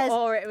kind of says...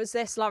 Or it was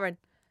this, Lauren.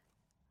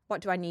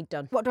 What do I need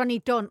done? What do I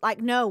need done? Like,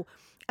 no.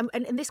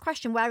 And this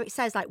question where it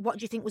says, like, what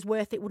do you think was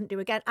worth it, wouldn't do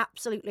again?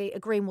 Absolutely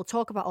agree, and we'll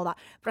talk about all that.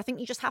 But I think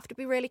you just have to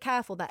be really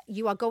careful that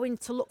you are going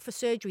to look for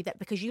surgery that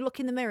because you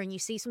look in the mirror and you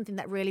see something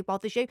that really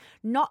bothers you,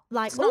 not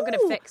like, It's not going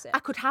to fix it. I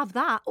could have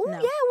that. Oh, No.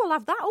 yeah, we'll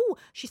have that. Oh,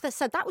 she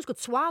said that was good,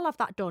 so I'll have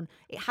that done.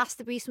 It has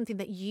to be something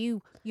that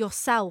you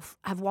yourself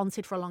have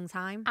wanted for a long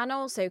time. And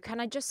also,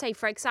 can I just say,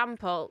 for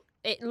example,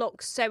 it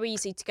looks so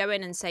easy to go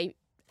in and say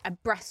a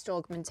breast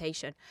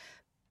augmentation.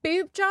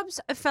 Boob jobs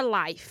are for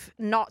life,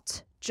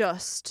 not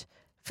just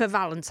for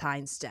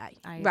Valentine's Day,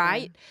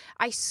 right?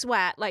 I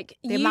swear, like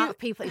The amount of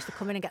people that used to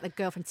come in and get their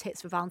girlfriend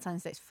tits for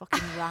Valentine's Day is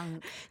fucking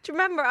rank. Do you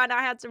remember? And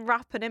I had to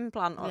wrap an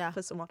implant on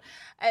for someone.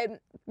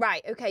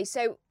 Right, okay,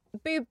 so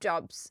boob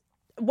jobs.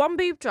 One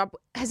boob job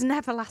has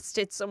never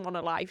lasted someone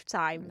a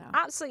lifetime. No.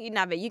 Absolutely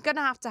never. You're going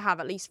to have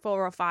at least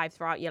 4 or 5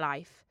 throughout your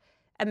life,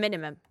 a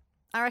minimum.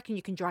 I reckon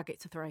you can drag it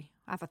to 3.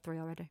 I've had 3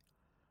 already.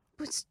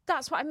 But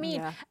that's what I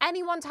mean. Yeah.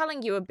 Anyone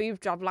telling you a boob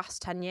job lasts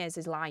 10 years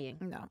is lying.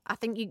 No, I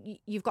think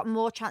you've got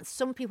more chance.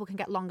 Some people can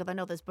get longer than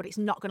others, but it's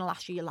not going to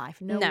last you your life.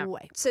 No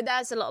way. So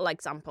there's a little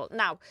example.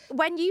 Now,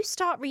 when you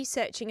start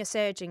researching a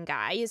surgeon,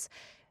 guys,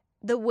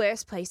 the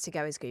worst place to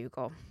go is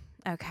Google.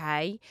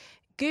 Okay?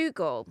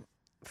 Google,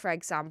 for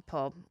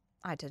example,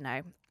 I don't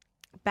know,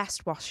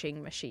 best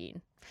washing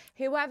machine.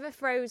 Whoever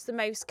throws the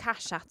most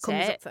cash at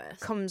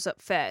comes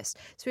up first.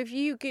 So if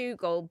you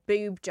Google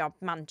boob job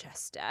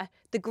Manchester,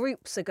 the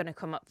groups are going to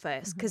come up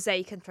first because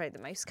they can throw the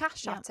most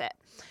cash at it.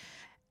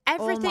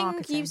 Everything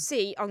marketing. you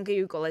see on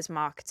Google is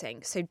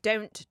marketing, so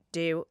don't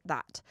do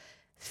that.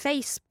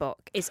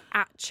 Facebook is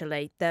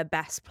actually the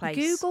best place.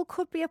 Google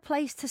could be a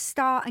place to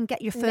start and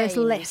get your first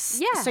Names. list.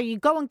 Yeah. So you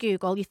go on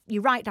Google, you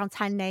write down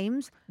 10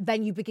 names,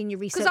 then you begin your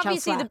research Because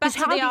obviously elsewhere. the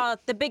better they are,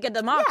 the bigger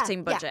the marketing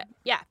yeah. budget.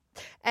 Yeah.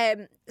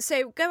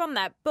 So go on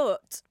there.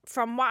 But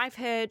from what I've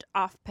heard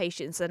of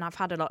patients, and I've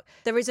had a look,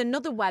 there is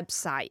another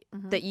website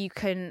that you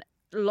can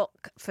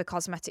look for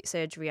cosmetic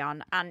surgery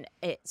on, and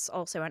it's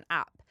also an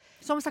app.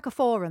 It's almost like a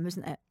forum,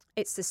 isn't it?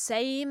 It's the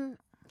same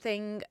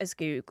thing as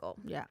Google.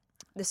 Yeah.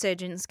 The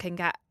surgeons can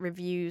get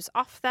reviews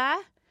off there.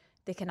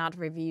 They can add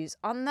reviews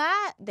on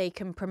there. They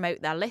can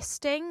promote their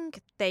listing.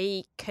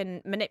 They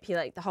can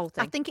manipulate the whole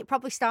thing. I think it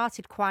probably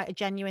started quite a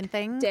genuine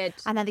thing. Did.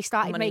 And then they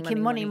started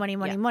making money.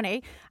 Yeah.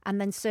 And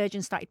then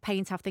surgeons started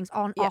paying to have things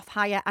on, off,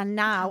 higher. And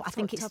now I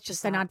think it's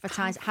just an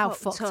advertising. How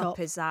fucked up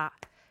is that?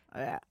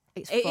 Yeah.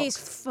 It is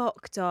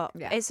fucked up,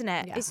 isn't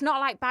it? Yeah. It's not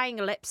like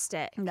buying a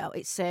lipstick. No,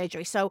 it's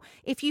surgery. So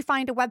if you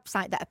find a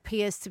website that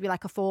appears to be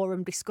like a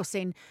forum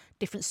discussing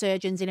different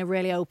surgeons in a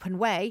really open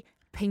way,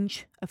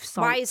 pinch of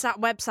salt. Why is that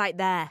website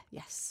there?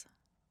 Yes.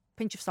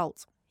 Pinch of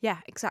salt. Yeah,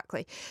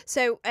 exactly.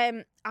 So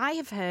I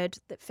have heard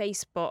that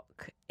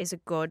Facebook is a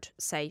good,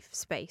 safe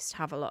space to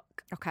have a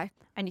look. Okay.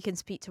 And you can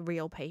speak to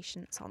real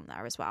patients on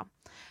there as well.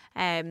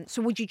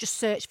 So would you just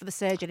search for the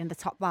surgeon in the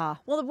top bar?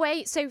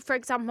 Well, so for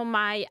example,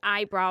 my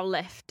eyebrow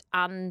lift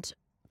and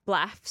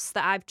blephs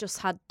that I've just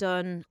had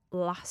done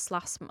last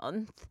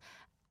month,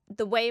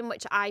 the way in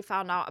which I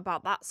found out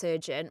about that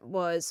surgeon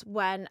was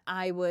when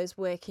I was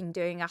working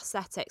doing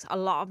aesthetics. A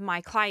lot of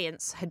my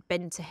clients had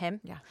been to him.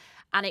 Yeah.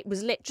 And it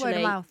was literally, Word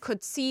of mouth.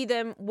 could see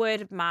them,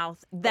 word of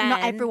mouth. But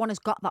not everyone has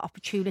got that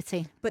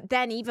opportunity. But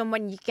then even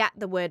when you get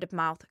the word of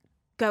mouth,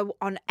 go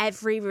on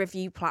every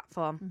review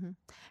platform. Mm-hmm.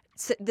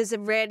 So there's a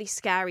really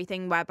scary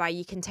thing whereby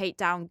you can take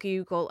down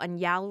Google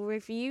and Yelp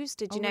reviews.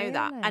 Did you know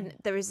that? really? And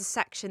there is a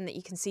section that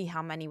you can see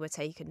how many were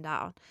taken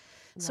down.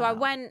 So I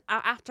went,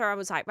 after I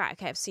was like, right,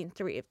 okay, I've seen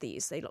 3 of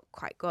these. They look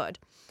quite good.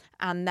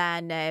 And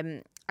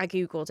then I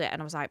Googled it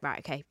and I was like, right,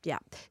 okay, yeah.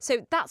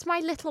 So that's my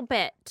little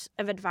bit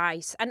of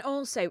advice. And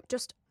also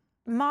just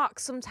mark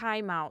some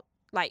time out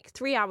like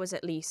 3 hours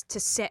at least to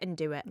sit and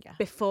do it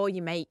before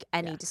you make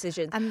any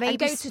decisions. And maybe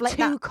go to split two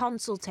that-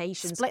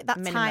 consultations. Split that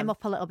minimum. time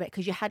up a little bit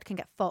because your head can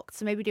get fucked.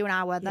 So maybe do an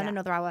hour, then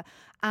another hour.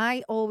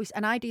 I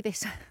do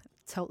this,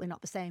 totally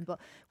not the same, but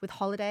with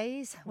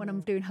holidays, when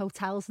I'm doing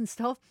hotels and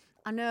stuff,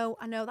 I know,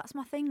 that's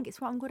my thing. It's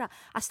what I'm good at.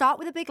 I start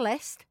with a big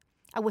list,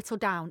 I whittle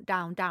down,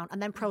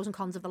 and then pros and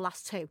cons of the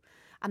last two.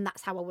 And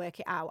that's how I work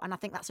it out. And I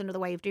think that's another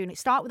way of doing it.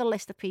 Start with a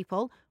list of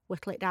people,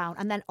 whittle it down,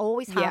 and then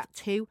always have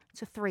 2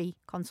 to 3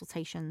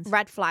 consultations.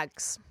 Red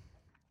flags.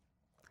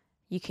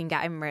 You can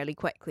get in really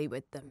quickly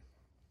with them.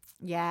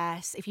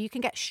 Yes. If you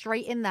can get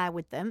straight in there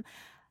with them,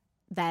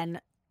 then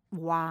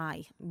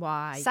why?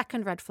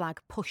 Second red flag,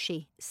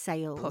 pushy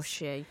sales.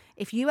 Pushy.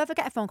 If you ever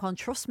get a phone call, and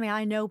trust me,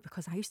 I know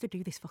because I used to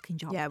do this fucking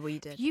job. Yeah, we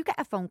did. If you get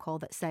a phone call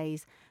that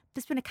says,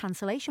 there's been a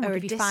cancellation, we'll Or a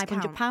give you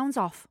discount. £500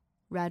 off.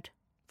 Red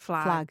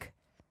flag.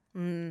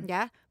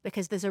 Yeah,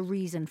 because there's a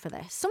reason for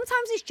this.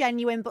 Sometimes it's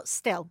genuine, but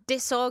still.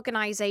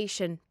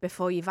 Disorganisation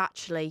before you've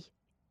actually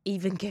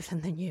even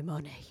given them your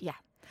money. Yeah.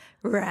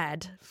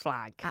 Red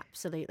flag.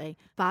 Absolutely.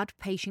 Bad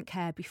patient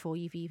care before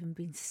you've even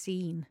been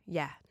seen.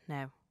 Yeah,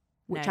 no.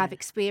 Which No, I've no.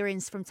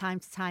 experienced from time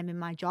to time in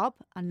my job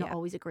and not Yeah.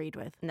 always agreed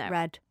with. No.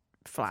 Red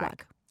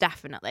flag.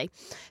 Definitely.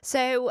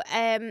 So,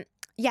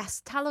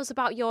 yes, tell us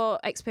about your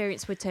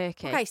experience with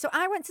Turkey. Okay, so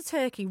I went to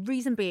Turkey.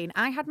 Reason being,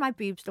 I had my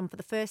boobs done for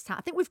the first time.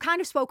 I think we've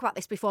kind of spoke about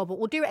this before, but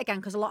we'll do it again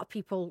because a lot of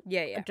people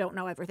don't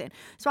know everything.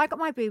 So I got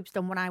my boobs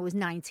done when I was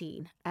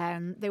 19.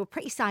 They were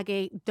pretty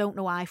saggy. Don't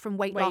know why. From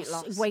weight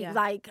loss. yeah.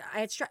 Like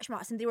I had stretch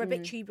marks and they were a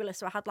bit tubular,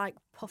 so I had like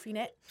puffy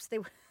nips. They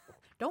were.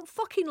 Don't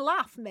fucking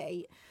laugh,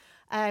 mate.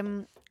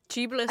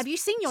 Tubulous. Have you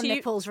seen your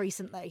nipples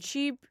recently?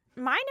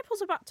 My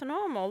nipples are back to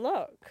normal.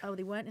 Look. Oh,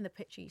 they weren't in the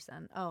picture you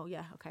sent. Oh,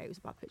 yeah. Okay, it was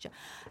a bad picture.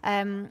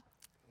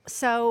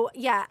 So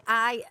yeah,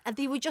 I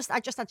just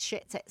had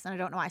shit tits and I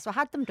don't know why. So I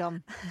had them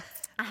done.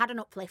 I had an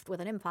uplift with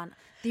an implant.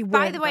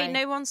 By the way, great.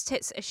 no one's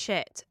tits are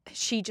shit.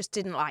 She just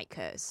didn't like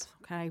hers.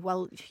 Okay,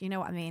 well, you know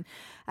what I mean.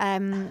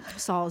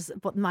 Soz,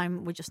 but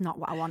mine were just not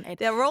what I wanted.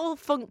 They're all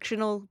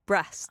functional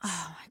breasts.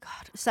 Oh my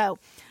god. So,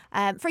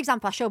 for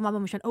example, I showed my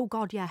mum and she went, "Oh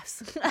God,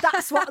 yes."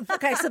 That's what.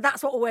 Okay, so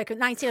that's what we're working.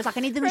 19, I was like,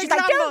 "I need them." For She's like,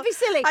 example, "Don't be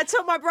silly." I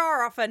took my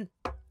bra off and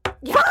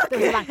Yeah, there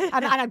was a bang.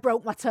 And I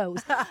broke my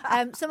toes.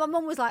 So my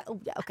mum was like, "Oh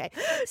yeah, okay."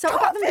 So I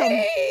got them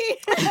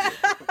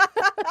done.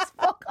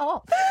 Fuck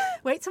off.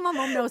 Wait till my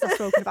mum knows I've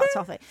spoken about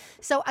toffee.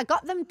 So I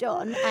got them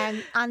done,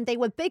 and they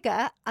were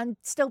bigger and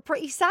still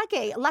pretty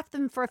saggy. Left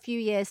them for a few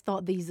years.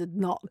 Thought these are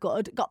not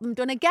good. Got them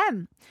done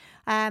again.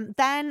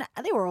 Then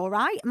they were all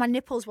right. My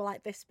nipples were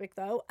like this big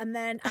though. And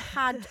then I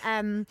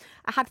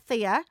had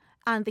Thea.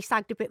 And they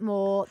sagged a bit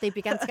more. They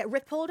began to get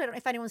rippled. I don't know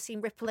if anyone's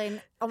seen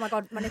rippling. Oh my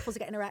God, my nipples are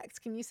getting erect.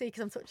 Can you see?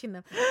 Because I'm touching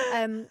them.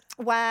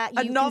 Where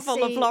you a novel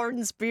can see... of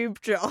Lauren's boob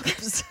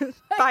jobs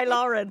by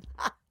Lauren.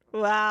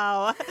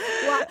 Wow.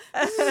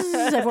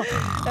 Well,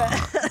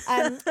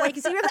 you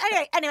can see.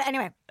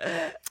 Anyway.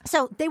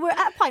 So they were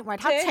at a point where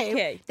I'd had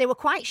Turkey. 2. They were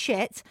quite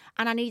shit,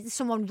 and I needed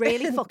someone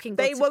really fucking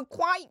good. They were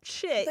quite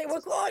shit. They were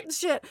quite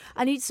shit.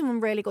 I needed someone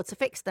really good to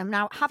fix them.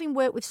 Now, having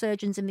worked with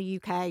surgeons in the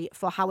UK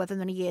for however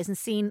many years and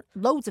seen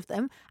loads of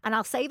them, and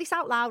I'll say this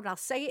out loud, and I'll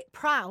say it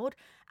proud,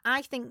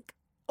 I think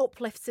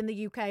uplifts in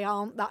the UK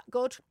aren't that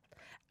good.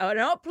 An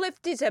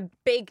uplift is a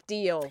big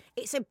deal.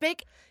 It's a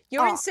big...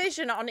 Your arc.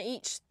 incision on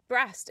each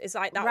breast is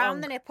like that Round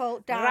one. the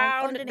nipple, down,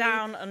 round, underneath.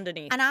 down,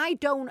 underneath. And I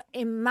don't,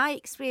 in my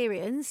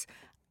experience,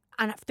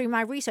 and through my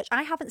research,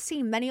 I haven't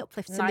seen many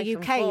uplifts Knife in the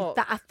and UK fork.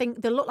 that I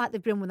think they look like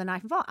they've been with a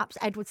knife and fork.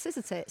 Edward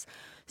Scissortits.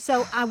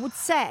 So I would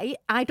say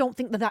I don't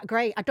think they're that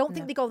great. I don't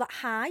think they go that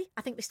high.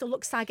 I think they still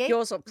look saggy.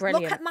 Yours look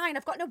brilliant. Look at mine.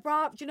 I've got no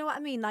bra. Do you know what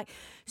I mean? Like,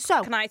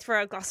 so. Can I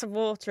throw a glass of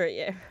water at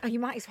you? Oh, you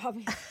might as well.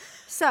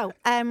 So,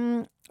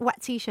 wet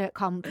t-shirt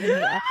comp in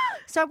here.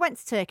 So I went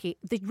to Turkey.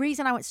 The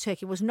reason I went to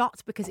Turkey was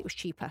not because it was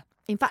cheaper.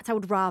 In fact, I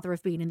would rather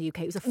have been in the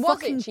UK. It was a Was it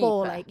fucking cheaper?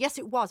 ball ache. Yes,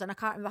 it was, and I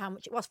can't remember how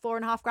much it was.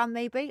 $4.5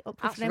 maybe. Up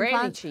That's for an really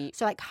implant. cheap.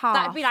 So like half.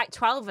 That'd be like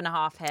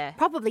 12.5 here.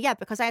 Probably, yeah,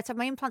 because I had to have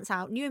my implants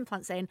out, new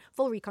implants in,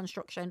 full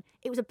reconstruction.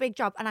 It was a big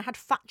job, and I had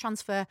fat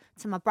transfer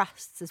to my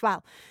breasts as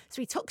well.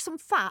 So he took some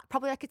fat,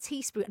 probably like a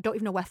teaspoon. I don't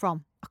even know where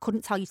from. I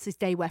couldn't tell you to this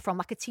day where from,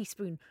 like a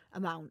teaspoon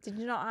amount. Did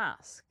you not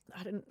ask?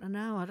 I don't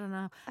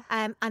know.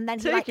 And then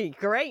he Turkey,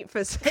 great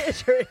for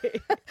surgery.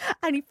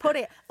 and he put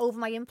it over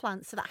my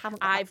implants so that I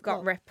haven't got I've that got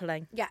look.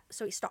 rippling. Yeah,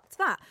 so it stopped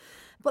that.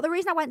 But the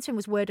reason I went to him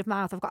was word of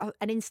mouth. I've got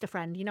an Insta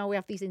friend. You know, we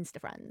have these Insta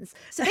friends.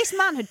 So this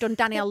man had done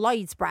Danielle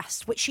Lloyd's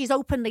breast, which she's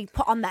openly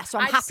put on there. So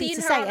I'm I've happy seen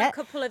to her say on it. a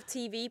couple of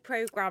TV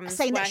programmes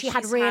Saying that where she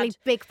had she's really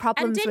big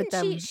problems and with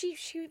them. didn't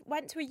she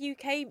went to a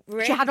UK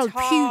really She had a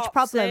top huge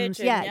problems.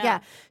 surgeon,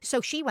 Yeah.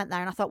 So she went there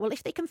and I thought, well,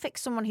 if they can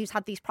fix someone who's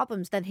had these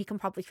problems, then he can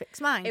probably fix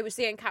mine. It was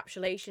the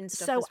encapsulation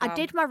stuff So as well. I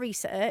did my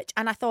research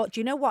and I thought, do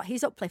you know what?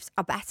 His uplifts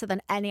are better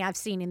than any I've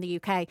seen in the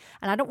UK.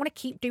 And I don't want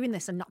to keep doing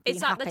this and not being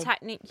Is that happy. the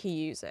technique he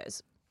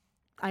uses?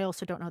 I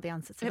also don't know the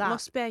answer to It that.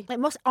 must be. It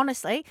must,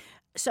 honestly.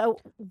 So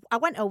I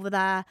went over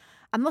there.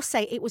 I must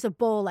say it was a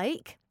ball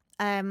ache.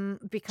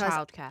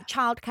 because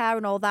childcare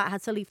and all that. I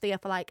had to leave there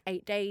for like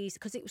 8 days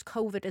because it was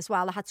COVID as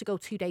well. I had to go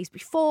 2 days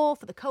before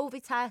for the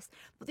COVID test.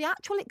 But the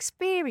actual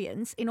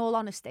experience, in all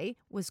honesty,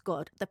 was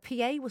good. The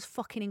PA was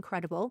fucking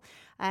incredible.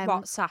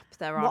 WhatsApp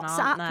they're on,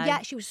 aren't they?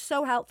 Yeah, she was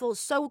so helpful,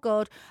 so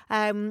good,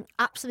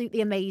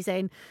 absolutely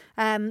amazing.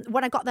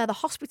 When I got there, the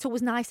hospital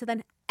was nicer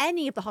than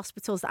any of the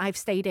hospitals that I've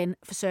stayed in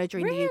for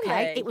surgery in the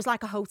UK. It was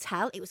like a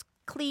hotel. It was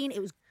clean.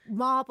 It was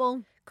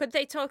marble. Could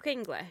they talk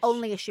English?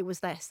 Only issue was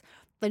this.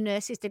 The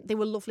nurses, they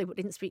were lovely but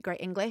didn't speak great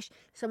English.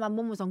 So my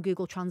mum was on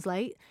Google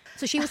Translate.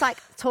 So she was like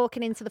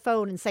talking into the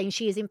phone and saying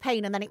she is in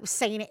pain, and then it was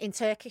saying it in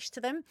Turkish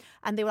to them.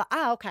 And they were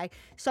like, okay.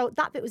 So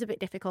that bit was a bit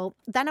difficult.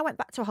 Then I went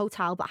back to a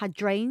hotel but I had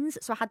drains.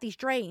 So I had these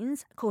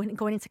drains going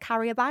into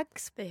carrier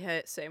bags. They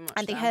hurt so much.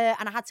 And they hurt.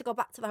 And I had to go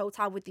back to the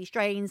hotel with these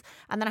drains.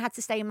 And then I had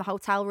to stay in my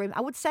hotel room.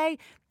 I would say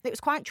it was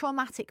quite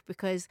traumatic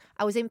because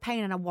I was in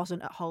pain and I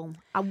wasn't at home.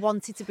 I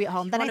wanted to be at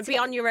home. You want to be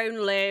on your own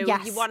loo.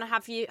 Yes. You want to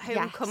have your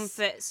home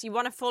comforts. You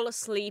want to fall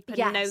asleep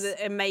and know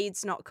that a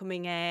maid's not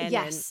coming in.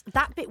 Yes,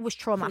 that bit was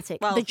traumatic.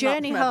 Well, the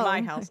journey not home,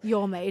 my house.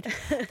 your maid.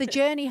 The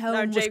journey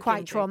home was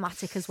quite joking.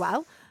 traumatic as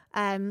well,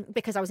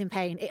 because I was in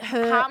pain. It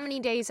hurt. How many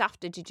days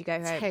after did you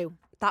go home? 2.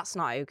 That's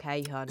not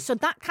okay, hon. So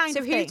that kind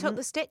of who thing. took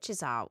the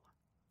stitches out?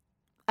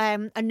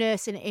 A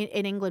nurse in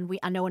England.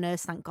 I know a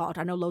nurse, thank God.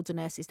 I know loads of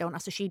nurses, don't I?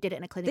 So she did it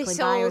in a clinical This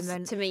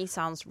environment. to me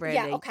sounds really...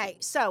 Yeah, okay.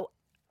 So,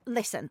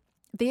 listen.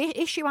 The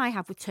issue I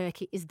have with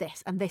Turkey is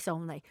this, and this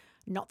only.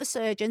 Not the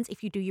surgeons,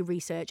 if you do your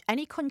research.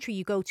 Any country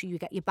you go to, you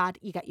get your bad,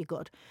 you get your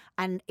good.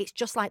 And it's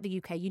just like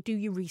the UK. You do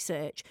your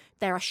research.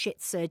 There are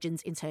shit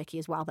surgeons in Turkey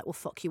as well that will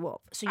fuck you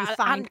up. So you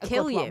find and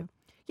kill good you. one.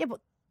 Yeah,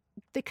 but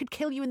they could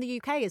kill you in the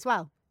UK as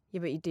well. Yeah,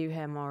 but you do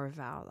hear more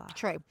about that.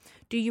 True.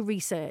 Do your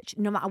research.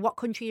 No matter what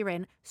country you're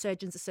in,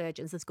 surgeons are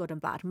surgeons. There's good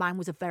and bad. Mine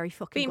was a very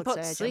fucking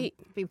good surgeon.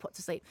 Being put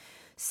to sleep.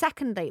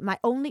 Secondly, my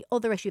only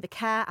other issue, the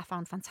care I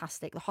found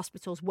fantastic. The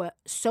hospitals were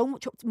so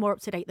much more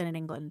up to date than in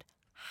England.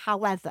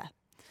 However,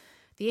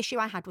 the issue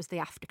I had was the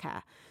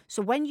aftercare.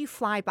 So when you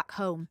fly back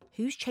home,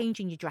 who's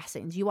changing your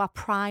dressings? You are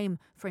prime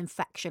for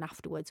infection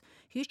afterwards.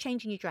 Who's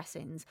changing your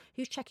dressings?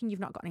 Who's checking you've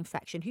not got an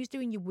infection? Who's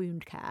doing your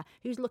wound care?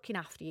 Who's looking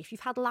after you? If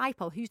you've had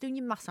lipo, who's doing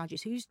your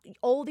massages? Who's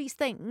all these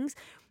things?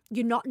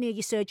 You're not near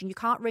your surgeon. You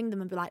can't ring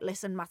them and be like,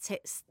 listen, my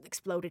tits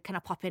exploded. Can I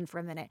pop in for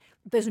a minute?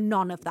 There's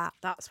none of that.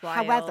 That's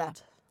wild. However,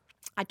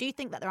 I do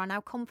think that there are now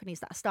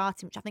companies that are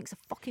starting, which I think is a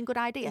fucking good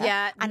idea.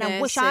 Yeah, and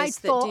I wish I'd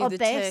thought of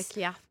this.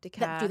 Turkey aftercare.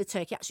 That do the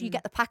turkey. So you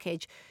get the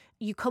package.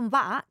 You come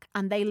back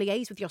and they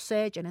liaise with your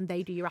surgeon and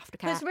they do your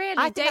aftercare. Because really,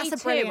 I think day that's a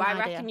 2, brilliant I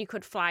idea. reckon you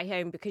could fly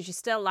home because you're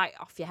still like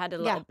off your head a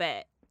little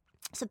bit.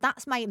 So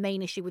that's my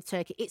main issue with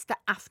Turkey. It's the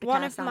aftercare.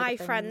 One of side my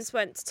things. friends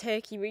went to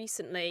Turkey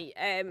recently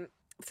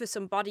for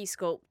some body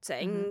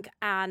sculpting,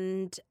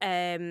 and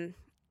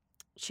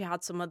she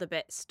had some other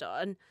bits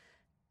done.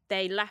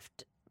 They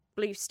left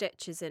blue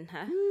stitches in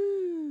her,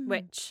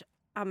 which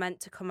are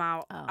meant to come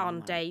out on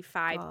day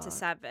 5 to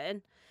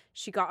 7.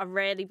 She got a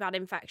really bad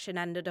infection,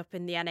 ended up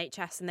in the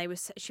NHS, and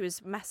she was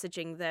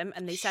messaging them,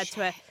 and they said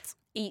to her,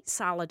 eat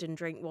salad and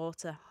drink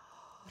water.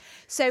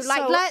 So,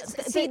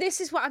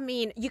 this is what I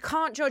mean. You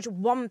can't judge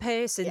one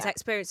person's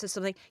experience of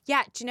something.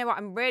 Yeah, do you know what?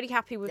 I'm really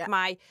happy with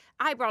my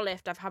eyebrow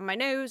lift. I've had my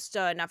nose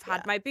done. I've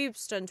had my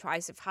boobs done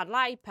twice. I've had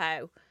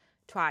lipo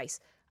twice.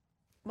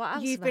 What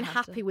else? You've been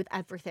happy with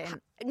everything.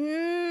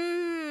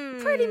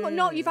 Pretty much.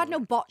 No, you've had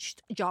no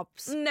botched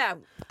jobs. No,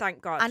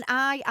 thank God. And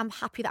I am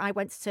happy that I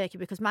went to Turkey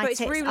because my But it's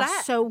tits roulette.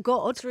 are so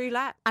good. It's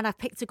roulette. And I've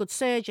picked a good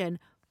surgeon.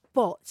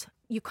 But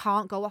you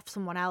can't go off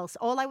someone else.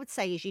 All I would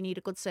say is you need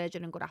a good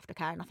surgeon and good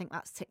aftercare. And I think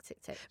that's tick,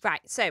 tick, tick.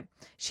 Right, so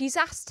she's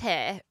asked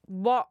here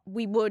what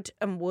we would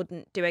and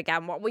wouldn't do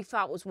again, what we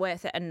felt was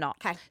worth it and not.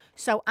 Okay.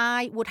 So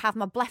I would have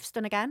my blephs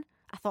done again.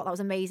 I thought that was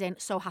amazing.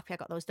 So happy I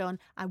got those done.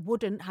 I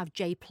wouldn't have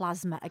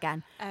J-plasma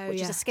again,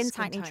 which is a skin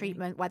tightening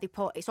treatment where they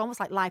put, it's almost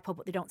like lipo,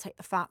 but they don't take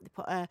the fat. They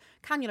put a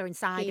cannula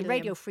inside, a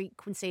radio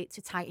frequency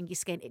to tighten your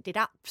skin. It did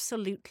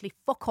absolutely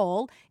fuck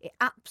all. It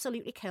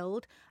absolutely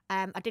killed.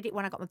 I did it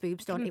when I got my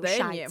boobs done. It was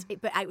shite.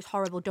 But it was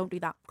horrible. Don't do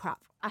that crap.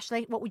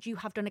 Ashley, what would you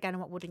have done again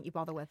and what wouldn't you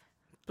bother with?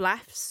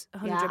 Blephs,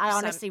 100%. Yeah, I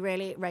honestly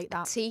really rate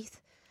that.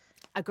 Teeth.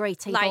 Agree,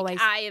 teeth Like, always.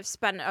 I have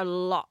spent a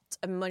lot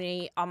of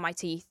money on my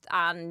teeth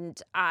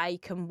and I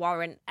can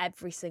warrant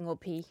every single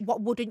p. What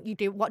wouldn't you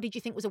do? What did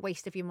you think was a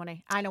waste of your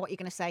money? I know what you're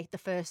going to say. The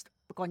first,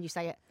 go on, you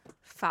say it.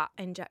 Fat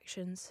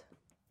injections.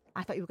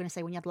 I thought you were going to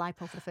say when you had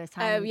lipo for the first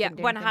time. Oh, yeah.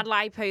 When I had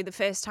lipo the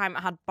first time,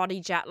 I had body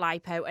jet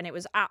lipo and it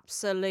was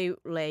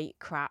absolutely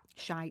crap.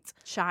 Shite.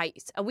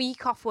 A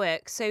week off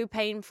work, so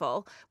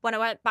painful. When I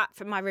went back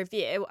for my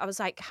review, I was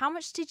like, how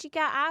much did you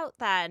get out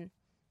then?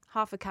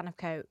 Half a can of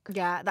Coke.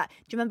 Yeah, that. Do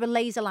you remember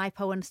laser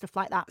lipo and stuff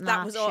like that?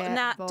 That was all.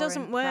 Nah,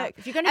 doesn't work. Crap.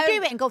 If you're going to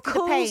do it and go through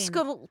the pain.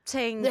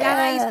 Sculpting,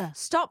 guys,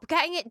 stop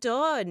getting it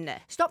done.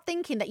 Stop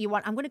thinking that you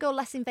want, I'm going to go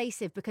less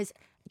invasive because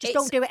just It's-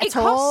 don't do it it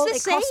at all.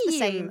 costs the It costs the same.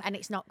 same and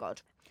it's not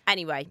good.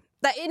 Anyway,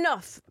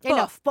 enough.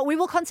 But we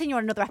will continue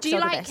on another episode Do you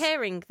of like this.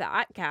 hearing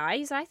that,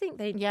 guys? I think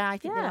they... Yeah, I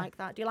think they like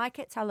that. Do you like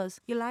it? Tell us.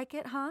 You like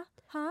it, huh?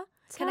 Huh?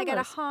 Can I get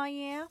a us. hi,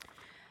 yeah?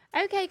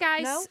 Okay,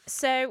 guys. No?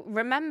 So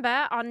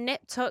remember, on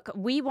Nip Tuck,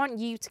 we want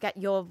you to get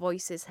your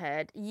voices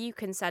heard. You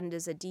can send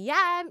us a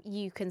DM.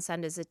 You can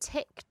send us a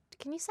tick.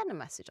 Can you send a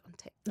message on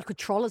TikTok? You could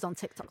troll us on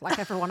TikTok like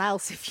everyone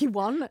else if you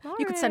want.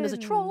 You could send us a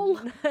troll.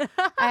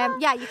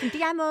 Yeah, you can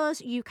DM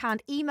us. You can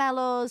email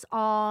us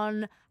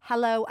on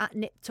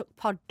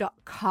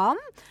hello@niptuckpod.com.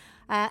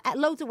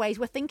 Loads of ways.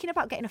 We're thinking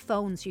about getting a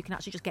phone so you can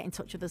actually just get in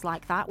touch with us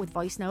like that with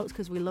voice notes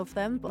because we love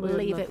them, but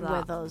leave it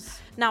with us.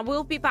 Now,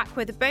 we'll be back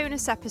with a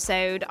bonus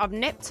episode of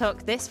Nip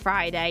Tuck this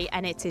Friday,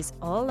 and it is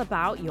all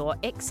about your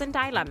icks and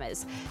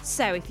dilemmas.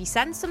 So if you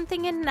send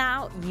something in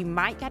now, you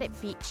might get it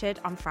featured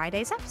on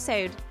Friday's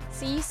episode.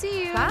 See you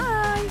soon.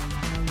 Bye.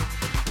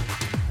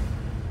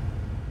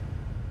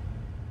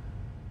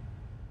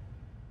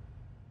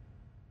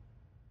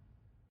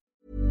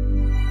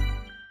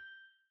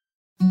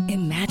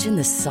 Imagine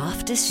the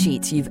softest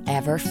sheets you've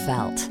ever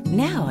felt.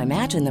 Now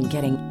imagine them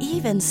getting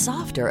even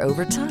softer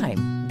over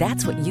time.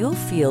 That's what you'll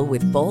feel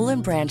with Boll &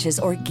 Branch's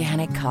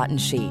organic cotton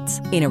sheets.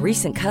 In a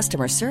recent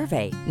customer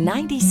survey,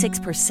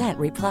 96%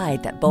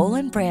 replied that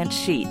Boll & Branch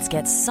sheets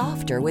get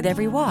softer with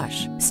every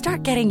wash.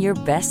 Start getting your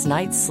best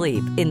night's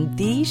sleep in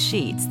these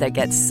sheets that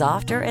get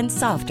softer and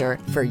softer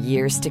for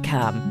years to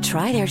come.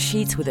 Try their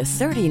sheets with a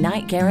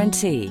 30-night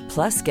guarantee.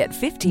 Plus, get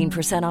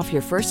 15% off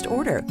your first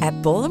order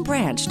at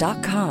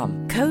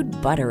bollandbranch.com. Code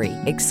BUTTERY.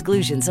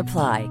 Exclusions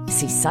apply.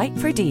 See site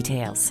for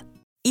details.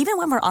 Even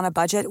when we're on a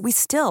budget, we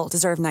still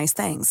deserve nice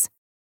things.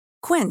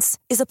 Quince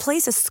is a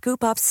place to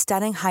scoop up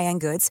stunning high-end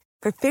goods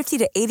for 50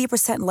 to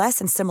 80% less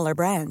than similar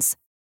brands.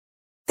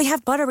 They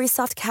have buttery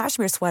soft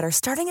cashmere sweaters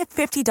starting at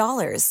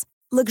 $50,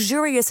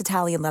 luxurious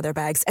Italian leather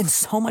bags, and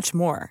so much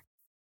more.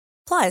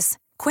 Plus,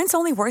 Quince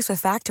only works with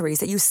factories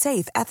that use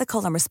safe,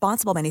 ethical, and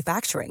responsible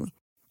manufacturing.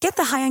 Get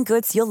the high-end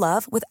goods you'll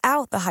love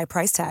without the high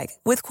price tag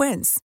with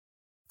Quince.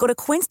 Go to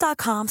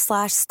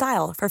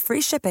quince.com/style for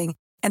free shipping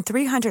and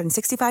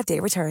 365-day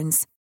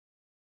returns.